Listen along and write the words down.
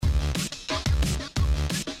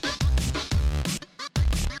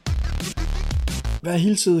Vær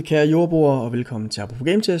hilset, kære jordbrugere, og velkommen til Apropos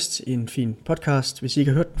Game Test, en fin podcast. Hvis I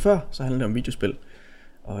ikke har hørt den før, så handler det om videospil.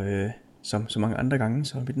 Og som så mange andre gange,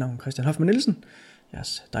 så er mit navn Christian Hoffmann Nielsen.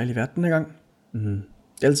 Jeres dejlige vært den her gang. Det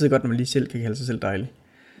er altid godt, når man lige selv kan kalde sig selv dejlig.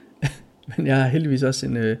 Men jeg har heldigvis også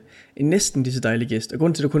en næsten lige så dejlig gæst. Og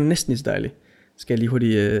grunden til, at du kun er næsten lige så dejlig, skal jeg lige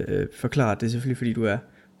hurtigt forklare. Det er selvfølgelig, fordi du er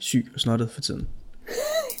syg og snottet for tiden.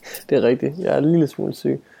 Det er rigtigt. Jeg er en lille smule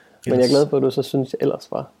syg. Men jeg er glad for, at du så synes, jeg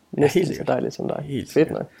ellers var næsten lige så dejlig som dig. Helt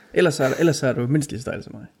fedt nok. Ellers er du mindst lige så dejlig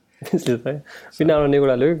som mig. Mindst lige så dejlig. Mit navn er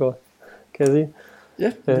Nikolaj Løkkegaard, kan jeg sige.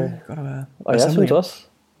 Ja, det er godt at være. Og jeg synes også,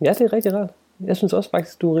 ja, det er rigtig rart. Jeg synes også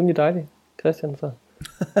faktisk, du er rimelig dejlig, Christian. Så.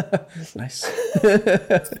 Nice.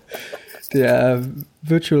 Det er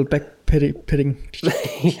virtual backpetting.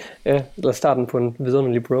 Ja, eller starten på en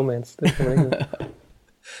vidunderlig bromance. Det kan man ikke.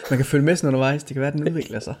 Man kan følge med sådan undervejs. Det kan være, den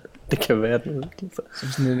udvikler sig. Det kan være, den udvikler sig. Som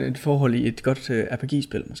sådan et forhold i et godt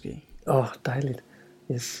RPG-spil måske. Dejligt.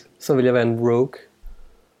 Yes. Så vil jeg være en rogue.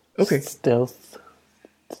 Okay. Stealth.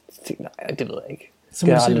 Nej, det ved jeg ikke. Så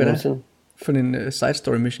må du se, hvad det er for en side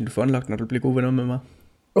story mission, du får unlocked, når du bliver gode venner med mig.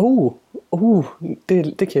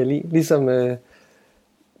 Det kan jeg lide. Ligesom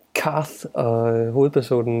Karth og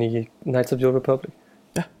hovedpersonen i Knights of the Old Republic.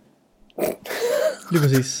 Ja. Lige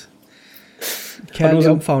præcis. Kærlig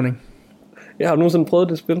omfavning. Jeg har du nogensinde prøvet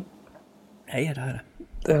det spil? Ja, der er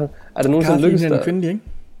det. Er det nogensinde lykkes der? Kvindelig, ikke?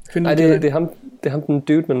 Nej, det er ham den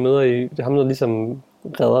dude, man møder i. Det er ham, der ligesom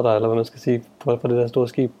redder dig, eller hvad man skal sige, på det der store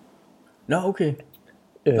skib. Nå, okay.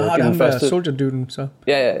 Det er ham der soldier duden, så.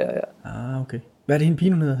 Ja. Okay. Hvad er det hende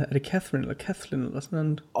pige, hun hedder? Er det Catherine eller Kathleen eller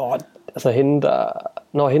sådan noget? Altså hende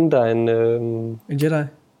der er en... En Jedi?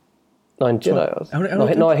 Nå, en Jedi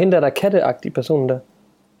også. Hende der er katteagtig person der.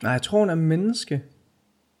 Nej, jeg tror hun er menneske. Er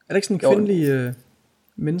det ikke sådan en kvindelig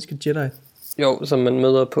menneske Jedi? Jo, som man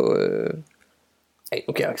møder på...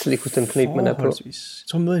 Okay, jeg kan slet ikke huske den planet, man er på. Jeg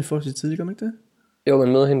tror, man møder hende forholdsvis tidligt, gør man ikke det? Jo,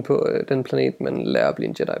 man møder hende på den planet, man lærer at blive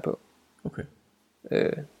en Jedi på. Okay.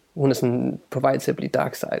 Hun er sådan på vej til at blive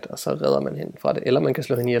Darkseid, og så redder man hende fra det. Eller man kan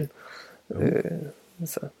slå hende ihjel.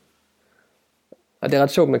 Så. Og det er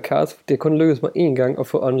ret sjovt med Karth. Det er kun lykkedes mig én gang at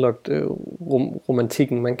få unlocked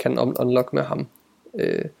romantikken, man kan unlock med ham.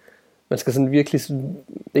 Man skal sådan virkelig...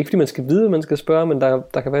 Ikke fordi man skal vide, man skal spørge, men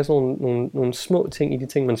der kan være sådan nogle små ting i de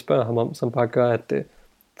ting, man spørger ham om, som bare gør, at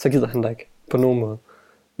så gider han dig ikke på nogen måde.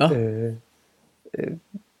 Nå.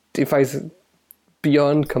 Det er faktisk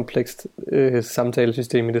beyond komplekst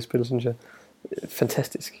samtalesystem i det spil, synes jeg.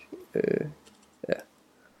 Fantastisk. Ja.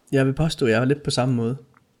 Jeg vil påstå, at jeg er lidt på samme måde.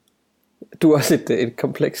 Du er også et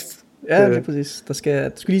komplekst... Ja, det er præcis. Du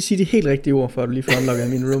skal lige sige de helt rigtige ord, for at du lige får unlocket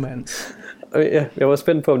min romance. Ja, jeg var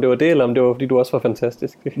spændt på, om det var det, eller om det var, fordi du også var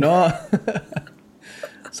fantastisk. Nå.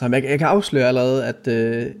 Så jeg kan afsløre allerede, at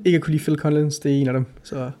ikke at kunne lide Phil Collins, det er en af dem.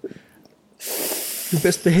 Så you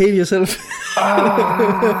best behave yourself.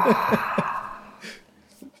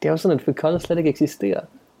 Det er jo sådan, at Phil Collins slet ikke eksisterer.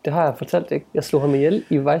 Det har jeg fortalt, ikke? Jeg slog ham ihjel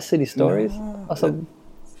i Vice City Stories. Og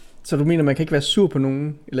så du mener, man kan ikke være sur på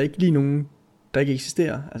nogen, eller ikke lide nogen, der ikke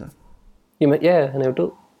eksisterer? Altså. Jamen, ja, han er jo død.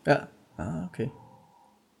 Ja, okay.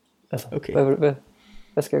 Altså, okay.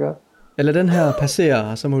 Hvad skal jeg gøre? Jeg lader den her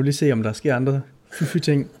passere, og så må vi lige se, om der sker andre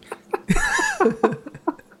ting.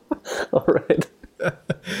 Alright.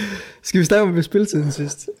 Skal vi starte med spilletiden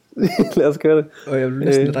sidst? Lad os gøre det. Og jeg vil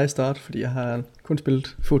næsten lade dig starte, fordi jeg har kun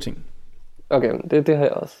spillet få ting. Okay, det har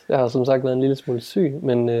jeg også. Jeg har som sagt været en lille smule syg,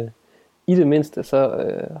 men i det mindste, så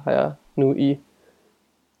har jeg nu i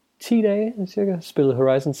 10 dage cirka spillet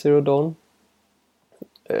Horizon Zero Dawn.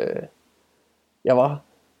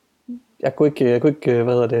 Jeg kunne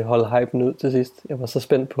ikke holde hypen ud til sidst. Jeg var så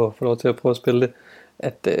spændt på at få lov til at prøve at spille det,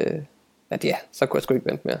 at ja, så kunne jeg sgu ikke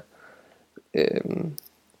vente mere.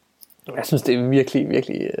 Jeg synes, det er virkelig,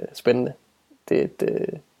 virkelig spændende. Det er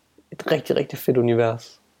et rigtig, rigtig fedt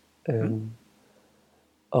univers.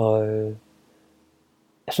 Og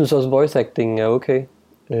jeg synes også, voice acting er okay.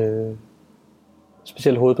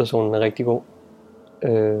 Specielt hovedpersonen er rigtig god.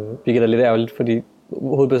 Hvilket er lidt ærgerligt, fordi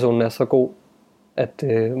hovedpersonen er så god, at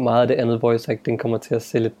meget af det andet voice acting kommer til at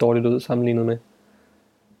se lidt dårligt ud sammenlignet med.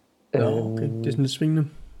 Okay. Det er sådan lidt svingende.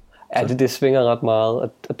 Ja, det svinger ret meget,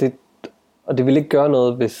 og det vil ikke gøre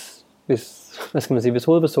noget, hvis hvad skal man sige, hvis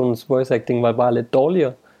hovedpersonens voice acting var bare lidt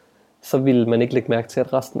dårligere, så ville man ikke lægge mærke til,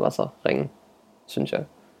 at resten var så ringe, synes jeg.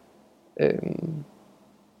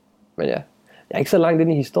 Men ja, jeg er ikke så langt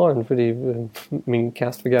ind i historien, fordi min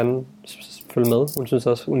kæreste vil gerne følge med. Hun synes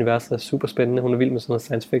også, at universet er super spændende. Hun er vild med sådan noget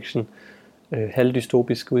science fiction,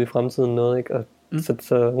 halvdystopisk ude i fremtiden noget, ikke? Og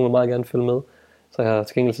så hun vil meget gerne følge med. Så jeg har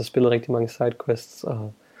til gengæld så spillet rigtig mange sidequests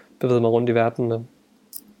og bevæget mig rundt i verden og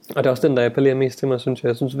Og det er også den, der appellerer mest til mig, synes jeg.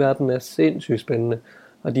 Jeg synes, verden er sindssygt spændende.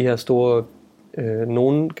 Og de her store,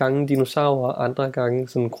 nogle gange dinosaurer, andre gange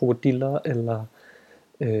sådan krokodiller, eller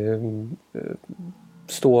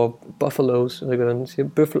store buffaloes, jeg ved ikke, hvordan man siger,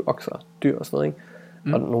 bøffelokser, dyr og sådan noget, ikke?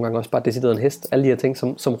 Og nogle gange også bare decideret en hest. Alle de her ting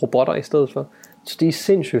som robotter i stedet for. Så det er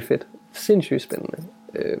sindssygt fedt. Sindssygt spændende.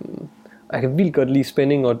 Og jeg kan vildt godt lide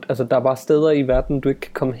spænding. Og, altså, der er bare steder i verden, du ikke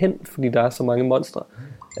kan komme hen, fordi der er så mange monstre.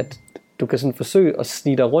 At du kan sådan forsøge at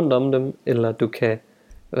snige dig rundt om dem. Eller du kan,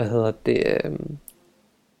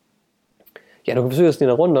 ja, du kan forsøge at snige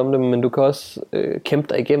dig rundt om dem, men du kan også kæmpe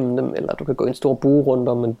dig igennem dem. Eller du kan gå en stor bue rundt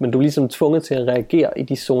om. Men du er ligesom tvunget til at reagere i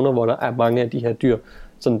de zoner, hvor der er mange af de her dyr.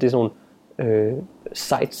 Sådan, det er sådan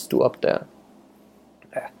sites du opdager.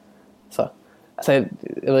 Ja. Så altså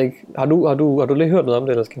jeg ved ikke, har du lige hørt noget om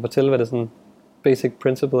det, eller skal jeg fortælle hvad det sådan basic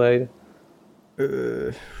principle er i det?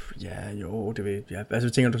 Ja, jo, det ved jeg. Altså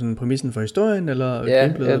tænker du sådan præmissen for historien eller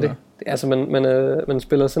gameplayet? Ja, det altså man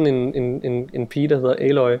spiller sådan en pige der hedder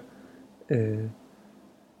Aloy.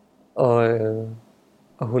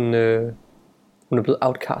 Og hun er blevet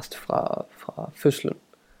outcast fra fødslen.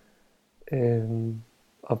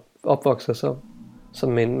 Og opvokser så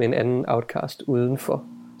som med en anden outcast uden for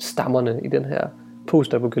stammerne i den her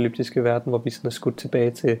postapokalyptiske verden, hvor vi sådan er skudt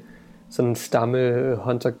tilbage til sådan en stamme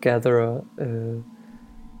hunter-gatherer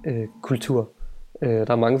kultur. Der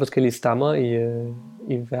er mange forskellige stammer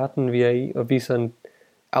i verden vi er i, og vi er sådan en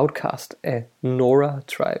outcast af Nora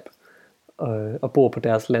tribe og bor på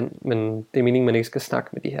deres land, men det er meningen man ikke skal snakke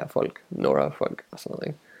med de her folk, Nora folk og sådan noget,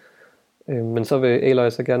 ikke? Men så vil Aloy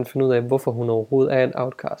så gerne finde ud af, hvorfor hun overhovedet er en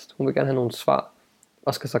outcast. Hun vil gerne have nogle svar,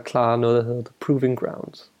 og skal så klare noget, der hedder The Proving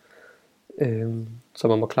Grounds, som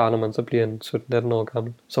man må klare, når man så bliver en 17-18 år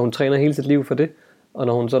gammel. Så hun træner hele sit liv for det, og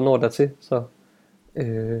når hun så når dertil, så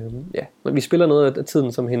men vi spiller noget af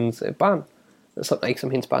tiden som hendes barn, ikke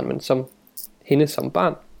som hendes barn, men som hende som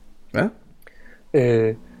barn. Ja.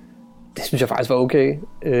 Det synes jeg faktisk var okay.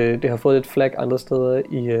 Det har fået lidt flag andre steder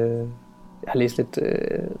i... Jeg har læst lidt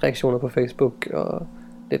reaktioner på Facebook og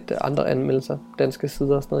lidt andre anmeldelser, danske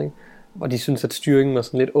sider og sådan noget, ikke? Hvor de synes at styringen var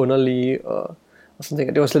sådan lidt underlig og sådan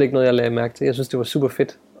ting. Det var slet ikke noget jeg lagde mærke til. Jeg synes det var super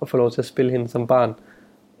fedt at få lov til at spille hende som barn,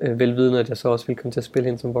 velvidende at jeg så også ville komme til at spille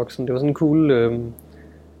hende som voksen. Det var sådan en cool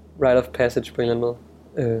rite of passage på en eller anden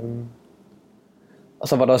måde. Og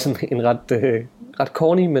så var der også en ret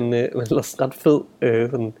corny, men ret fed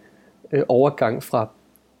overgang fra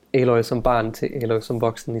Aloy som barn til Aloy som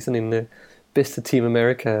voksen i sådan en bedste Team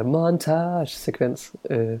America montage sekvens.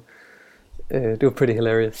 Det var pretty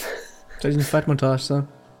hilarious. Så er det en fight montage så?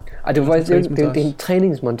 Ej, det var faktisk det er en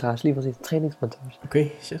træningsmontage, lige præcis, træningsmontage. Okay,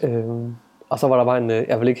 shit. Og så var der bare en,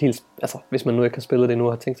 jeg vil ikke helt, altså hvis man nu ikke har spillet det nu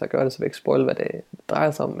og har tænkt sig at gøre det, så vil jeg ikke spoil hvad det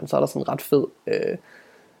drejer sig om, men så er der sådan en ret fed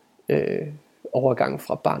overgang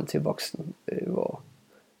fra barn til voksen, hvor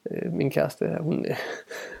min kæreste,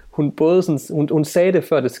 hun både sådan, hun sagde det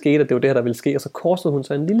før det skete, at det var det her der ville ske, og så korsede hun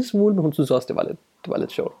sig en lille smule, men hun synes også det var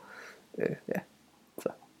lidt sjovt. Ja. Så.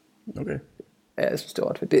 Okay. Ja, jeg synes det var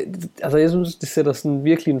ret fedt. Altså jeg synes det sætter sådan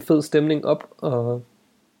virkelig en fed stemning op, og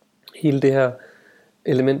hele det her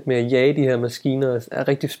element med at jage de her maskiner er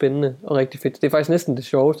rigtig spændende og rigtig fedt. Det er faktisk næsten det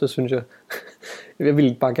sjoveste, synes jeg. Jeg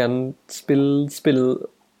vil bare gerne spille spillet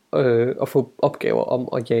og få opgaver om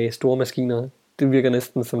at jage store maskiner. Det virker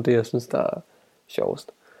næsten som det jeg synes der er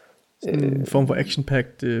sjovest. En form for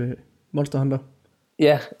action-packed Monster Hunter.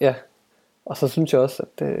 Ja. Og så synes jeg også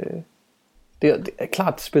at det er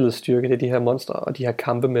klart spillets styrke, det er de her monstre og de her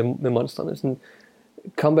kampe med monstrene. Sådan,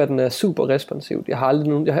 combaten er super responsivt.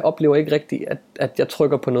 Jeg oplever ikke rigtigt at jeg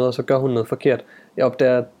trykker på noget og så gør hun noget forkert. Jeg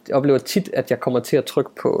oplever tit at jeg kommer til at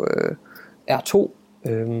trykke på R2.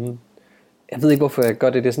 Jeg ved ikke hvorfor jeg gør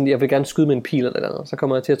det. Det er sådan, jeg vil gerne skyde med en pil eller noget. Så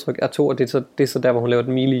kommer jeg til at trykke R2, og det er så der hvor hun laver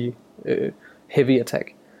den melee heavy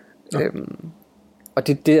attack. Ja. Og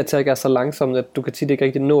det attack er så langsomt at du kan tit ikke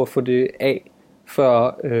rigtig nå at få det af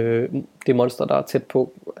før det monster der er tæt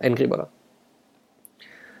på angriber dig.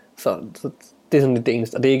 Så det er sådan lidt det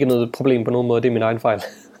eneste, og det er ikke noget problem på nogen måde, det er min egen fejl,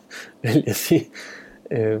 vil jeg sige.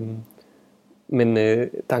 Men der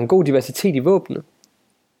er en god diversitet i våbnene,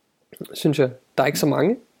 synes jeg. Der er ikke så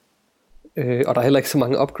mange, og der er heller ikke så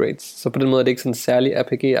mange upgrades, så på den måde er det ikke sådan særlig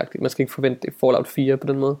RPG-agtigt. Man skal ikke forvente det Fallout 4 på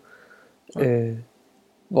den måde,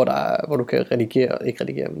 hvor du kan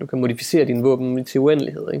men du kan modificere dine våben til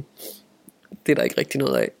uendelighed, ikke? Det er der ikke rigtig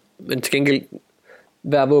noget af. Men til gengæld,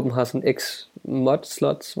 hver våben har sådan mod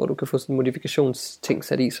slots, hvor du kan få sådan modifikationsting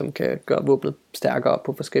sat i, som kan gøre våbnet stærkere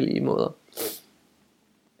på forskellige måder.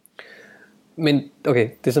 Men okay,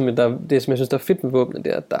 det som jeg synes der er fedt med våbnet,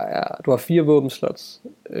 det er at du har 4 våbenslots,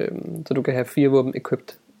 så du kan have 4 våben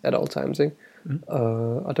equipped at all times, ikke?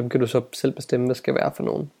 Og dem kan du så selv bestemme, hvad skal være for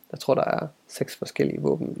nogen. Jeg tror, der er 6 forskellige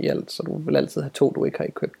våben i alt, så du vil altid have 2, du ikke har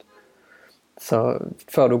købt. Så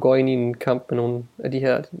før du går ind i en kamp med nogle af de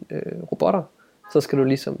her robotter, så skal du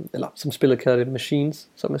ligesom, eller som spillet kalder det, machines,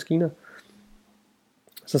 som maskiner,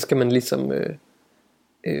 så skal man ligesom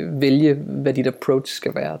vælge, hvad dit approach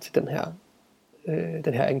skal være til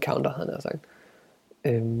den her encounter, havde jeg sagt.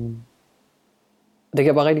 Det kan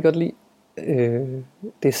jeg bare rigtig godt lide.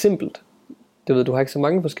 Det er simpelt. Det ved du har ikke så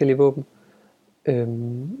mange forskellige våben.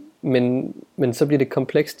 Men så bliver det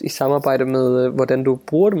komplekst i samarbejde med hvordan du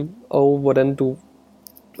bruger dem,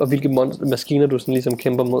 og hvilke maskiner du sådan ligesom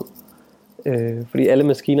kæmper mod. Fordi alle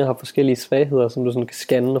maskiner har forskellige svagheder, som du sådan kan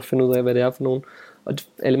scanne og finde ud af, hvad det er for nogen. Og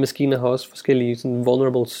alle maskiner har også forskellige sådan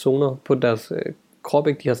vulnerable zoner på deres krop,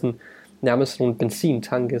 ikke? De har sådan nærmest sådan nogle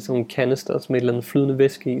benzintanke, sådan nogle kanister med et eller andet flydende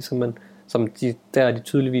væske i, der er de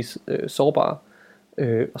tydeligvis sårbare,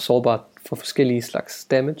 og sårbare for forskellige slags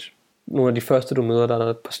damage. Nogle af de første du møder, der er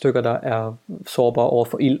et par stykker, der er sårbare over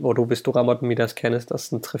for ild, hvor hvis du rammer dem i deres kanister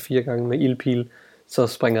sådan 3-4 gange med ildpil, så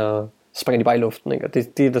springer de bare i luften, ikke? Og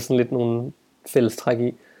det er der sådan lidt nogle fælles træk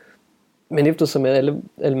i. Men eftersom alle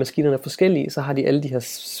maskinerne er forskellige, så har de alle de her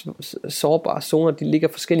sårbare zoner, de ligger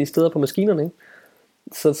forskellige steder på maskinerne, ikke?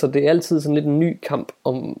 Så det er altid sådan lidt en ny kamp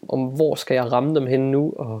om hvor skal jeg ramme dem henne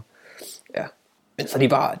nu, og ja. Men så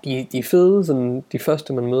de er fede, sådan de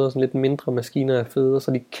første man møder, sådan lidt mindre maskiner er fede, og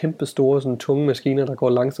så de kæmpe store, sådan tunge maskiner, der går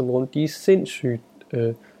langsomt rundt, de er sindssygt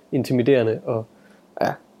intimiderende, og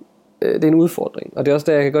ja, det er en udfordring. Og det er også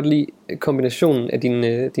der, jeg kan godt lide kombinationen af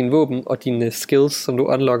dine våben og dine skills, som du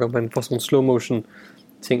unlocker. Man får sådan en slow motion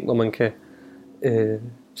ting, hvor man kan,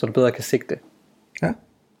 så du bedre kan sigte. Ja.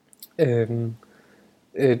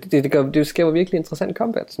 Det skaber virkelig interessant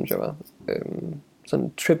combat, synes jeg var.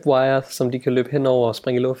 Sådan tripwire, som de kan løbe henover og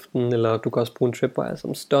springe i luften, eller du kan også bruge en tripwire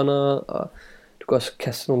som stunner, og du kan også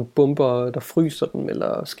kaste nogle bomber, der fryser dem,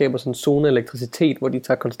 eller skaber sådan en zone elektricitet, hvor de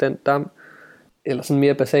tager konstant damp, eller sådan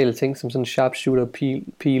mere basale ting, som sådan sharpshooter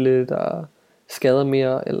pile, der skader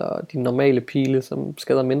mere, eller de normale pile, som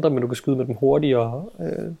skader mindre, men du kan skyde med dem hurtigere,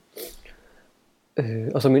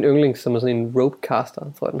 og så min yndling, som er sådan en rope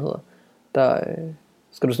caster, tror jeg den hedder, der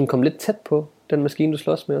skal du sådan komme lidt tæt på den maskine du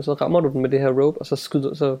slås med, og så rammer du den med det her rope, og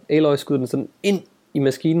så Aloy skyder den sådan ind i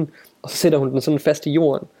maskinen, og så sætter hun den sådan fast i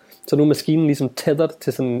jorden, så nu er maskinen ligesom tethered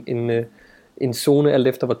til sådan en zone, alt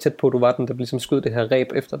efter hvor tæt på du var den, der ligesom skød det her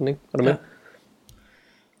ræb efter den, ikke? Er du med? Ja.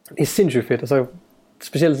 Det er sindssygt fedt, og så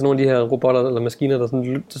specielt sådan nogle af de her robotter eller maskiner, der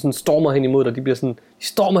sådan stormer hen imod dig, de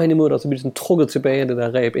stormer hen imod dig, og så bliver de sådan trukket tilbage af det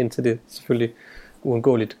der ræb, indtil det selvfølgelig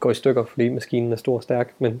uundgåeligt går i stykker, fordi maskinen er stor og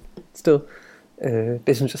stærk, men sted.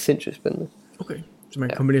 Det synes jeg er sindssygt spændende. Okay, så man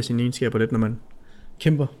kan kombinere sine egenskaber lidt, når man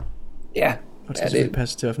kæmper. Ja. Og det skal selvfølgelig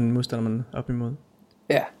passe til, hvilken modstander man er op imod.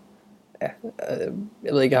 Ja.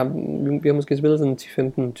 Jeg ved ikke, vi har måske spillet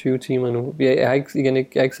sådan 10-15-20 timer nu. Jeg er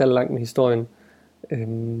ikke særlig langt med historien.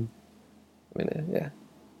 Men ja.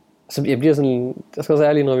 Så jeg bliver sådan, jeg skal også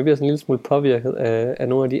ærligt indrømme, jeg bliver sådan en lille smule påvirket af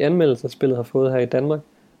nogle af de anmeldelser, spillet har fået her i Danmark.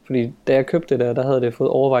 Fordi da jeg købte det der havde det fået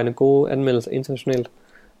overvejende gode anmeldelser internationalt.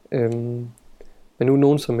 Men nu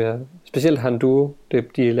nogen, som jeg, specielt Handuo,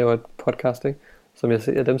 de laver et podcast, ikke? Som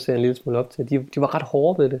jeg dem ser en lille smule op til, de var ret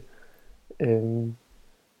hårde ved det.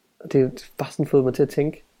 Det er bare sådan fået mig til at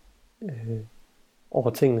tænke over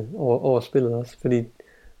tingene, over spillet også. Fordi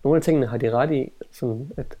nogle af tingene har de ret i,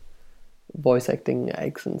 sådan at voice acting er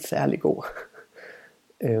ikke sådan særlig god.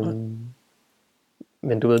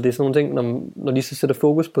 Men du ved, det er sådan nogle ting, når de så sætter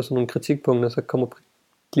fokus på sådan nogle kritikpunkter, så kommer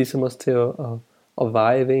ligesom også til at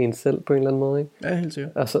veje ved en selv på en eller anden måde, ikke? Ja, helt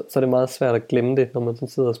sikkert. Og så er det meget svært at glemme det, når man sådan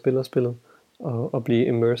sidder og spiller spillet, og blive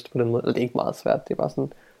immersed på den måde. Eller det er ikke meget svært, det er bare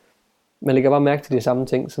sådan, man lægger bare mærke til de samme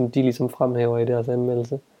ting, som de ligesom fremhæver i deres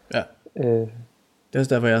anmeldelse. Ja. Det er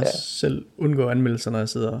også derfor, jeg selv undgår anmeldelser, når jeg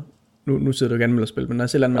sidder. Nu sidder du ikke anmelder spil, men når jeg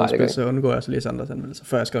selv anmelder spil, så undgår jeg også at læse andres anmeldelser,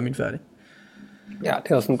 før jeg skriver min færdig. Ja,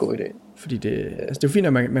 det er også en god idé. Fordi det er jo fint,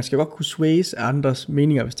 at man skal godt kunne sways af andres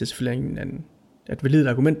meninger, hvis det selvfølgelig er et validt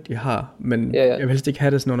argument, de har, men jeg vil helst ikke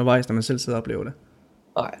have det sådan undervejs, når man selv sidder og oplever det.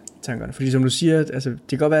 Nej. Tankerne. Fordi som du siger, altså, det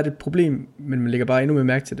kan godt være, at det er et problem, men man lægger bare endnu mere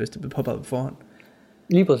mærke til det, hvis det bliver påpeget på forhånd.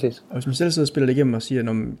 Lige præcis. Og hvis man selv sidder og spiller det igennem og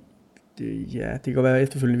siger, det kan godt være, at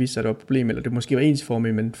efterfølgende viser sig, at der var et problem, eller det måske var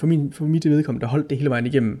ensformigt, men for mit vedkommende, der holdt det hele vejen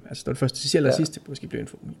igennem, altså det var det første til eller sidste, måske blev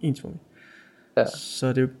ensformigt. Ja. Så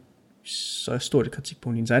er det jo så stort et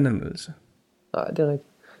kritikpunkt i ens egen anmeldelse. Nej, det er rigtigt.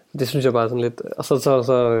 Det synes jeg bare sådan lidt, og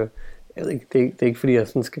så Jeg ved ikke, det er ikke fordi, jeg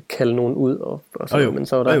sådan skal kalde nogen ud. Og så, jo, men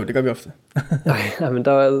så var der, jo, det gør vi ofte. nej, men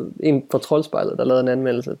der var en på Troldspejlet, der lavede en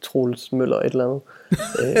anmeldelse af Troels Møller et eller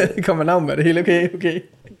andet. Det kommer navn med det hele, okay.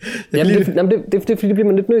 Jamen, det er fordi, det bliver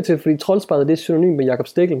man lidt nødt til, fordi Troldspejlet, det er synonym med Jakob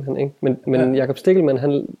Stikkelmann, ikke? Men Jakob Stikkelmann,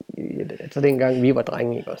 han, altså dengang vi var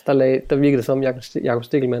drenge, ikke også, der virkede det som, Jakob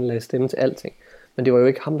Stikkelmann lagde stemme til alting. Men det var jo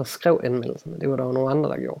ikke ham, der skrev anmeldelserne, det var der jo nogle andre,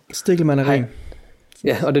 der gjorde. Stikkelmann er ren.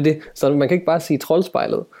 Ja, og det er det. Så man kan ikke bare sige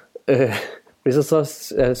Troldspejlet, fordi så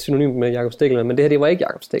er synonym med Jakob Stikkelmann, men det her, det var ikke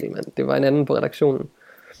Jakob Stikkelmann, det var en anden på redaktionen.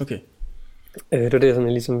 Okay. Det var det, som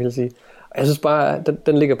jeg ligesom ville sige. Og jeg synes bare,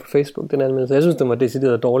 den ligger på Facebook, den anmeldelse. Jeg synes, den var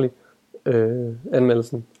decideret dårlig,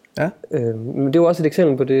 anmeldelsen. Ja. Men det var også et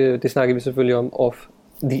eksempel på det, det snakkede vi selvfølgelig om off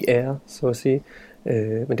the air, så at sige.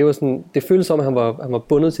 Men det var sådan, det føltes som, at han var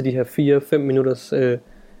bundet til de her 4-5 minutters, eller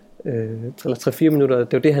 3-4 minutter,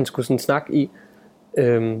 det var det, han skulle sådan snakke i.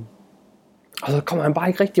 Og så kommer han bare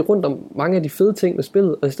ikke rigtig rundt om mange af de fede ting med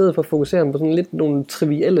spillet, og i stedet for at fokusere på sådan lidt nogle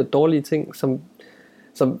trivielle, dårlige ting, som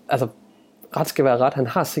altså, ret skal være ret, han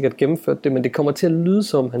har sikkert gennemført det, men det kommer til at lyde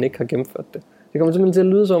som, han ikke har gennemført det. Det kommer simpelthen til at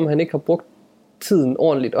lyde som, han ikke har brugt tiden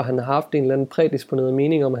ordentligt, og han har haft en eller anden prædisponeret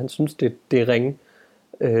mening om, at han synes, det er ringe.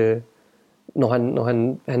 Når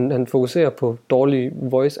han fokuserer på dårlig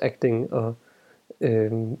voice acting,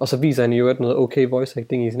 og så viser han i øvrigt noget okay voice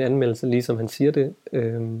acting i sin anmeldelse, ligesom han siger det.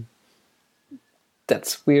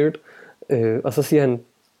 That's weird. Og så siger han,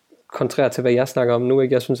 kontrær til hvad jeg snakker om nu,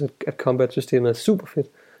 ikke? Jeg synes, at combat-systemet er super fedt.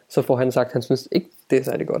 Så får han sagt, at han synes ikke, det er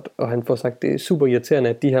særlig godt. Og han får sagt, at det er super irriterende,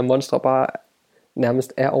 at de her monstre bare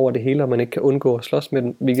nærmest er over det hele, og man ikke kan undgå at slås med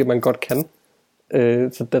dem, hvilket man godt kan.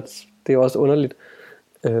 Så det er også underligt.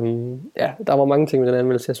 Ja, der var mange ting med den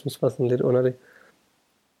anmeldelse, jeg synes var sådan lidt underlig.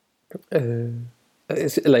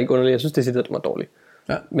 Eller ikke underlig, jeg synes det var dårligt.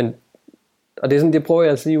 Ja. Men, og det er sådan, det prøver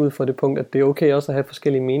jeg at sige ud fra det punkt, at det er okay også at have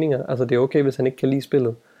forskellige meninger. Altså det er okay, hvis han ikke kan lide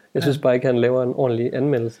spillet. Jeg synes bare ikke, han laver en ordentlig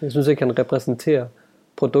anmeldelse. Jeg synes ikke, han repræsenterer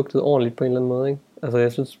produktet ordentligt på en eller anden måde, ikke? Altså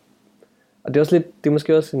jeg synes, og det er også lidt, det er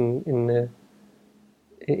måske også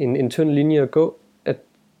en tynd linje at gå, at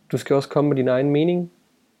du skal også komme med din egen mening.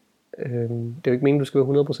 Det er jo ikke meningen, du skal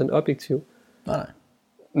være 100% objektiv. Nej.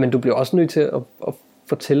 Men du bliver også nødt til at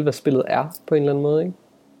fortælle, hvad spillet er på en eller anden måde, ikke?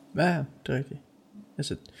 Ja, det er rigtigt.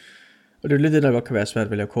 Altså, og det er jo lidt det, der godt kan være svært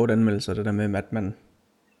ved at lave korte anmeldelser, det der med, at man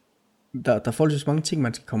der er forholdsvis mange ting,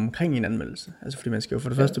 man skal komme omkring i en anmeldelse. Altså fordi man skal jo for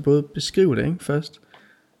det første både beskrive det, ikke, først.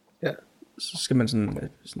 Ja. Så skal man sådan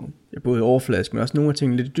både overfladisk, men også nogle af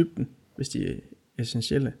tingene lidt i dybden, hvis de er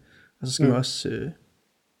essentielle. Og så skal man også,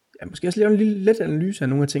 måske også lave en lille let analyse af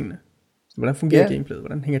nogle af tingene. Så, hvordan fungerer gameplayet?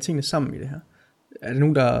 Hvordan hænger tingene sammen i det her? Er det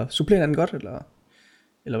nogen, der supplerer den godt,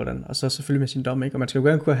 eller hvordan? Og så selvfølgelig med sin dom, ikke? Og man skal jo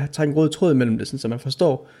gerne kunne trække en rød tråd imellem det, sådan, så man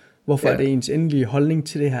forstår, hvorfor er det ens endelige holdning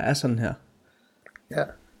til det her er sådan her. Ja.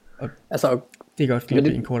 Og altså, det er godt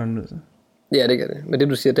klippe i en kort anmeldelse. Ja, det gør det. Men det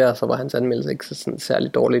du siger der, så var hans anmeldelse ikke så sådan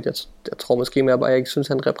særlig dårligt. Jeg tror måske mere bare, at jeg ikke synes,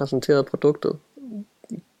 han repræsenterede produktet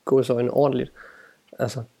i gåseøjne ordentligt.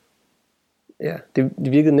 Altså, ja, det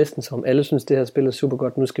virkede næsten som, alle synes, det her spil er super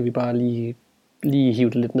godt. Nu skal vi bare lige hive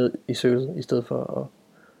det lidt ned i sølet, i stedet for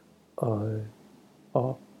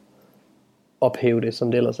at ophæve det,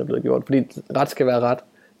 som det ellers er blevet gjort. Fordi ret skal være ret.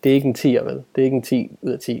 Det er ikke en 10'er, vel? Det er ikke en 10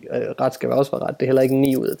 ud af 10. Ret skal også være ret. Det er heller ikke en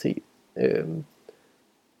 9 ud af 10.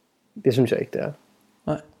 Det synes jeg ikke, det er.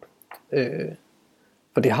 Nej.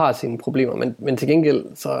 For det har sine problemer, men til gengæld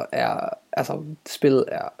så er, altså, spillet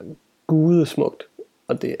er gudesmukt,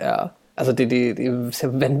 og det er, altså det ser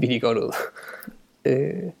vanvittigt godt ud.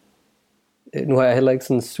 Nu har jeg heller ikke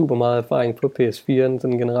sådan super meget erfaring på PS4'en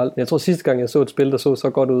sådan generelt, men jeg tror sidste gang jeg så et spil, der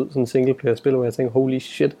så godt ud, sådan en singleplayer spil, hvor jeg tænkte, holy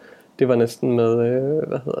shit, det var næsten med,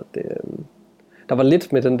 der var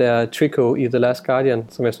lidt med den der Trico i The Last Guardian,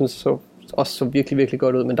 som jeg synes så virkelig, virkelig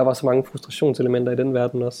godt ud, men der var så mange frustrationselementer i den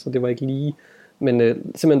verden også, så det var ikke lige, men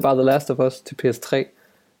simpelthen bare The Last of Us til PS3,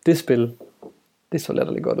 det spil, det så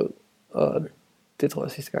latterligt godt ud, og det tror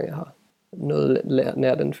jeg sidste gang jeg har noget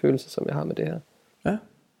nær den følelse, som jeg har med det her. Ja.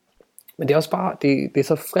 Men det er også bare, det er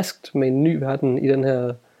så friskt med en ny verden i den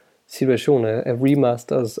her situation af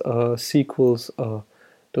remasters og sequels, og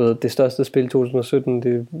du ved, det største spil i 2017,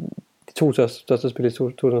 de to største spil i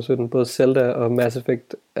 2017, både Zelda og Mass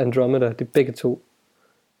Effect Andromeda, det er begge to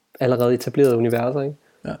allerede etablerede universer, ikke?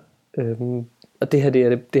 Ja. Og det her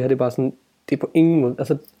det er bare sådan, det er på ingen måde,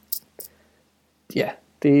 altså, ja,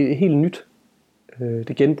 det er helt nyt.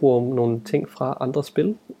 Det genbruger nogle ting fra andre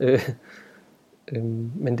spil,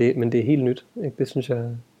 men det er helt nyt, ikke? Det synes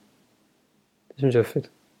jeg er fedt.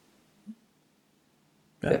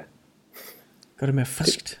 Ja. Gør det mere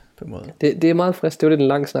friskt på en måde. Det er meget frisk. Det var lidt en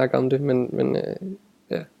lang snak om det, men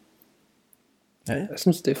ja. Ja. Jeg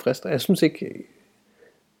synes, det er fristende. Jeg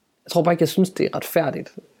tror bare ikke, jeg synes, det er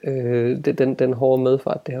retfærdigt. Den hårde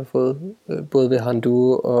medfart, det har fået, både ved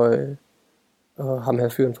Handu og ham her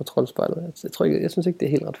fyren fra Troldspejlet. Jeg synes ikke, det er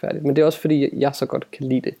helt retfærdigt. Men det er også fordi, jeg så godt kan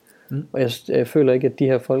lide det. Og jeg føler ikke, at de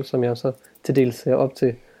her folk, som jeg så til dels ser op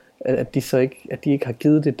til, at de ikke har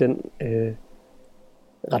givet det den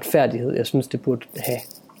retfærdighed, jeg synes, det burde have,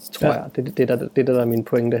 tror jeg. Det der er min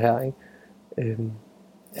pointe her, ikke?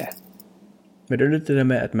 Ja. Men det er lidt det der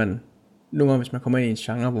med, at man nogle gange, hvis man kommer ind i en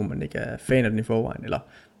genre, hvor man ikke er fan af den i forvejen, eller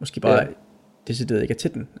måske bare decideret ikke er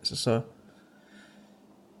til den, altså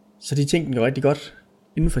så de ting jo rigtig godt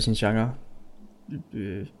inden for sin genre,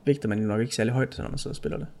 vægter man jo nok ikke særlig højt, når man sidder og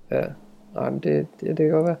spiller det. Ja, nej, men det kan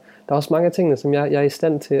godt være. Der er også mange af tingene, som jeg er i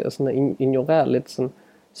stand til at sådan ignorere lidt. Sådan,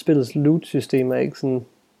 spillets loot-system er ikke sådan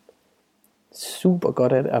super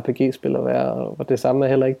godt at RPG-spil at være, og det samme er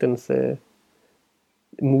heller ikke dens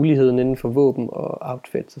muligheden inden for våben og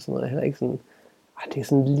outfits og sådan noget. Heller ikke sådan, det er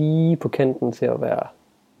sådan lige på kanten til at være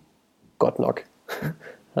godt nok.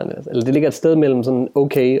 Eller det ligger et sted mellem sådan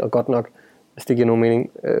okay og godt nok, hvis det giver nogen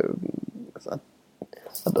mening.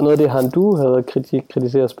 Og noget af det, Handu havde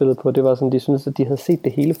kritiseret spillet på, det var sådan, de syntes, at de havde set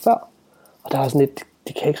det hele før. Og der var sådan lidt,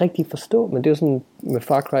 det kan jeg ikke rigtig forstå, men det er jo sådan med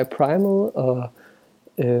Far Cry Primal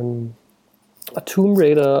og Tomb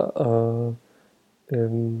Raider og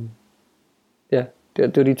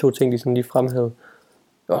det var de to ting, de sådan lige fremhævede.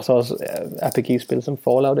 Og så også RPG-spil som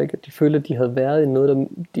Fallout, ikke? De følte, at de havde været i noget,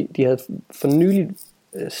 der de havde for nylig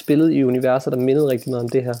spillet i universer, der mindede rigtig meget om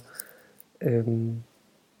det her.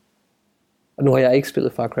 Og nu har jeg ikke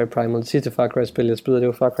spillet Far Cry Primal. Det sidste Far Cry-spil, jeg spillede, det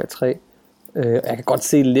var Far Cry 3. Jeg kan godt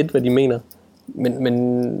se lidt, hvad de mener.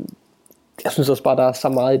 Men jeg synes også bare, der er så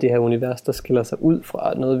meget i det her univers, der skiller sig ud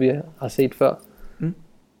fra noget, vi har set før.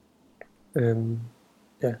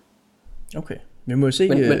 Ja. Okay. Vi må jo se,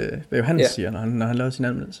 hvad Johannes siger, når han laver sin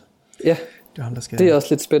anmeldelse. Ja, det er ham, der skal... Det er jeg også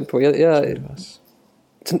lidt spændt på.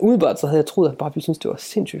 Sådan udebart, så havde jeg troet, at han bare ville synes, det var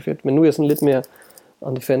sindssygt fedt. Men nu er jeg sådan lidt mere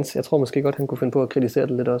on the fence. Jeg tror måske godt, han kunne finde på at kritisere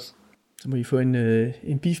det lidt også. Så må I få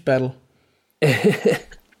en beef battle.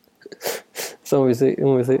 Så må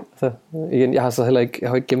vi se. Så, igen, jeg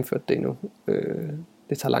har ikke gennemført det endnu.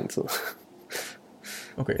 Det tager lang tid.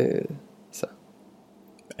 Okay. Så.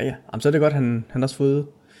 Ja. Jamen, så er det godt, han også fået...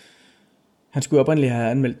 Han skulle oprindeligt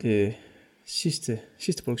have anmeldt sidste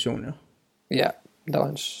produktion, jo. Ja,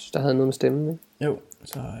 der havde noget med stemmen, ikke? Jo,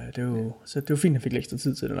 så det er jo fint, at han fik lidt ekstra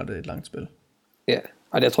tid til det, når det er et langt spil. Ja,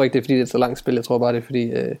 og jeg tror ikke, det er fordi, det er et så langt spil. Jeg tror bare, det er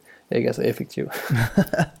fordi, jeg ikke er så effektiv.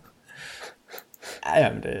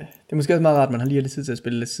 Ja, men det er måske også meget rart, at man har lige lidt tid til at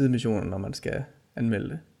spille lidt sidemissioner, når man skal anmelde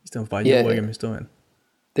det, i stedet for bare at igennem historien.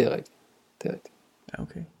 Det er rigtigt. Ja,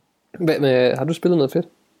 okay. Men, har du spillet noget fedt?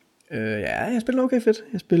 Ja, jeg spillede okay fedt.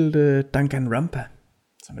 Jeg spillede Danganronpa,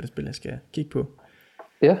 som er det spil, jeg skal kigge på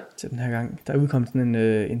til den her gang. Der er udkommet sådan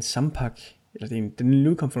en sampak, eller den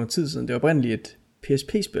udkom for noget tid siden. Det var oprindeligt et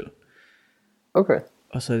PSP-spil. Okay.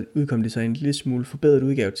 Og så udkom det så en lille smule forbedret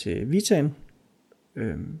udgave til Vitaen.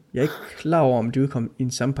 Jeg er ikke klar over, om det udkom i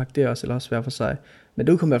en sampak der også, eller også hver for sig. Men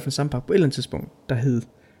det udkom i hvert fald en sampak på et eller andet tidspunkt, der hed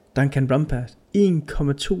Danganronpa 1,2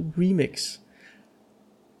 Remix.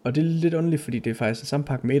 Og det er lidt underligt, fordi det er faktisk en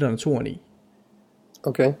sampak med 1'eren og 2'eren i.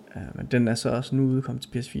 Okay. Men den er så også nu udkommet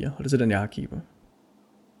til PS4, og det er så den, jeg har kigget på.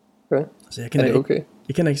 Okay. Så jeg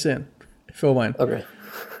kender ikke serien i forvejen. Okay.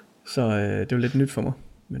 Så det var lidt nyt for mig.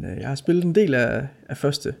 Men jeg har spillet en del af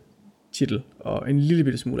første titel, og en lille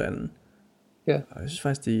bitte smule anden. Ja. Og jeg synes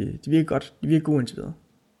faktisk, de virker godt. De virker gode indtil videre.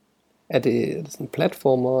 Er det sådan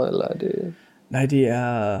platformer, eller er det... Nej, det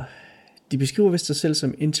er... De beskriver vist sig selv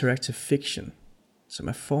som interactive fiction, som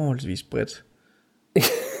er forholdsvis bredt.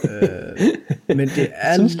 Men det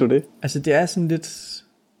er... Synes du det? Altså, det er sådan lidt...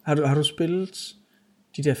 Har du spillet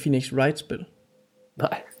de der Phoenix Wright-spil?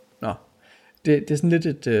 Nej. Nå. Det er sådan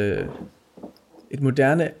lidt et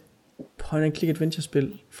moderne point-and-click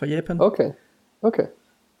adventure-spil fra Japan. Okay.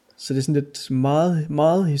 Så det er sådan lidt meget,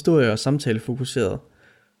 meget historie- og samtale-fokuseret.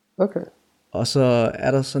 Okay. Og så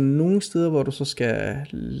er der så nogle steder, hvor du så skal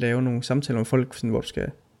lave nogle samtaler med folk, sådan, hvor du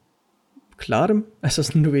skal klare dem. Altså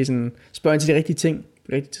sådan, du ved sådan, spørge ind til de rigtige ting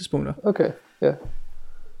på de rigtige tidspunkter. Okay, ja.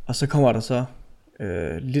 Og så kommer der så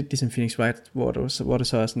lidt ligesom Phoenix Wright, hvor det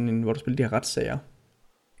så er sådan hvor du spiller de her retssager,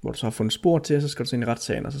 hvor du så har fundet spor til, og så skal du så ind i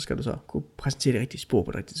retssagen, og så skal du så kunne præsentere de rigtige spor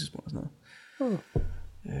på det rigtige tidspunkt og sådan noget.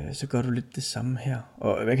 Så gør du lidt det samme her.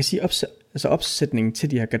 Og jeg kan sige, opsætningen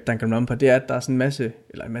til de her Danganronpa, det er, at der er sådan en masse,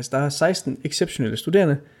 der er 16 exceptionelle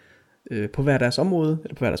studerende på hver deres område,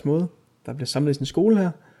 eller på hver deres måde, der bliver samlet i sådan en skole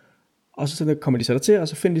her, og så kommer de så der til, og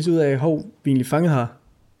så finder de så ud af, vi er egentlig fanget her,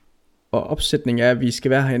 og opsætningen er, at vi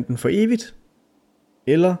skal være her enten for evigt,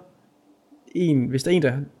 eller hvis der er en,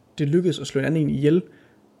 der det lykkedes at slå en anden en ihjel,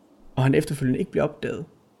 og han efterfølgende ikke bliver opdaget,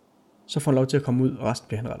 så får han lov til at komme ud, og resten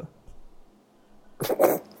bliver henrettet.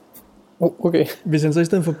 Okay. Hvis han så i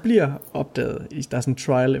stedet for bliver opdaget, der er sådan en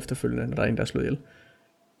trial efterfølgende, når der er en, der er slået ihjel,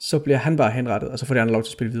 så bliver han bare henrettet, og så får de andre lov til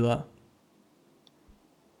at spille videre.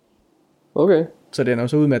 Okay. Så det er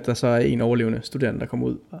så ud med, at der så er en overlevende studerende, der kommer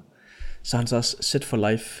ud, og så er han så også set for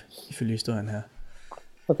life, ifølge historien her.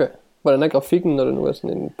 Okay. Hvordan er grafikken, når det nu er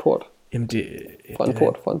sådan en port? Jamen det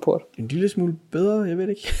fra en port. En lille smule bedre, jeg ved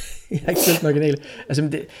ikke. Jeg har ikke spillet den originale.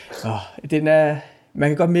 Altså, den er, man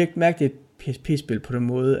kan godt mærke, det er et PSP-spil på den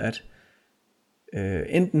måde, at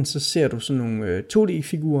enten så ser du sådan nogle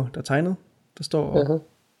 2D-figurer, der er tegnet, der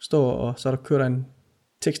står, og så er der kørt der en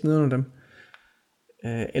tekst ned under dem.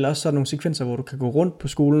 Eller også så er der nogle sekvenser, hvor du kan gå rundt på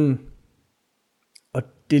skolen, og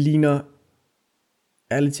det ligner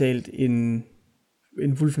ærligt talt en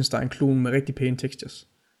Wolfenstein-klon med rigtig pæne textures.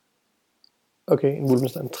 Okay, en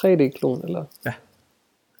Wolfenstein 3D-klon, eller? Ja.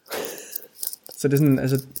 Så det er sådan,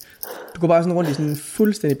 altså, du går bare sådan rundt i sådan en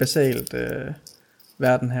fuldstændig basalt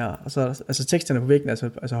verden her, og så altså teksterne på væggen,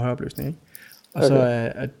 altså højere opløsning, ikke? Og okay.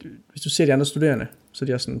 Så at hvis du ser de andre studerende, så er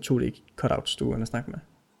de også sådan 2D cutouts, du kan snakke med.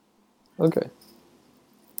 Okay.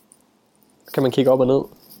 Kan man kigge op og ned?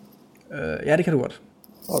 Ja, det kan du godt.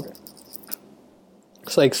 Okay.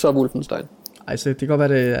 Så ikke så Wolfenstein? Ej, så det kan godt være,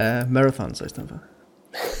 det er marathon så i stedet for.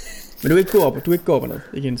 Men du kan ikke gå op og ned,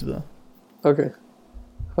 ikke indtil videre. Okay.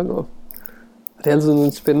 Hold nu. Det er altid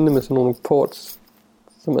lidt spændende med sådan nogle ports,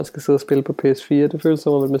 som man skal sidde og spille på PS4. Det føles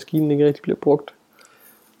som om, at maskinen ikke rigtig bliver brugt.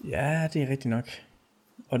 Ja, det er rigtigt nok.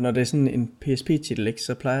 Og når det er sådan en PSP-titel, ikke,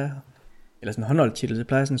 så plejer, eller sådan en håndholdt titel, så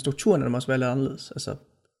plejer sådan strukturen, der må også være lidt anderledes. Altså,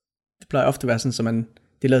 det plejer ofte at være sådan, så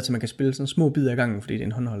det er lavet til, at man kan spille sådan små bidder ad gangen, fordi det er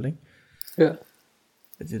en håndholdt, ikke? Ja.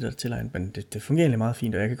 Det der tilegnet, men det fungerer egentlig meget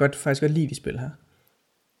fint, og jeg kan faktisk godt lide de spil her.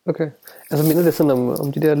 Okay. Altså minder det sådan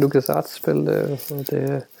om de der LucasArts-spil?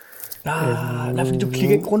 Nej, fordi du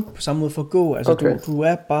klikker ikke rundt på samme måde for at gå. Altså okay. du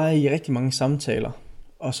er bare i rigtig mange samtaler,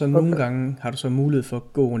 og så nogle gange har du så mulighed for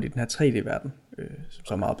at gå rundt i den her 3D-verden, som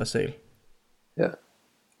så er meget basal. Ja.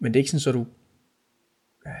 Men det er ikke sådan, så du...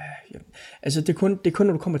 Altså det er kun,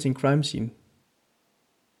 når du kommer til en crime scene,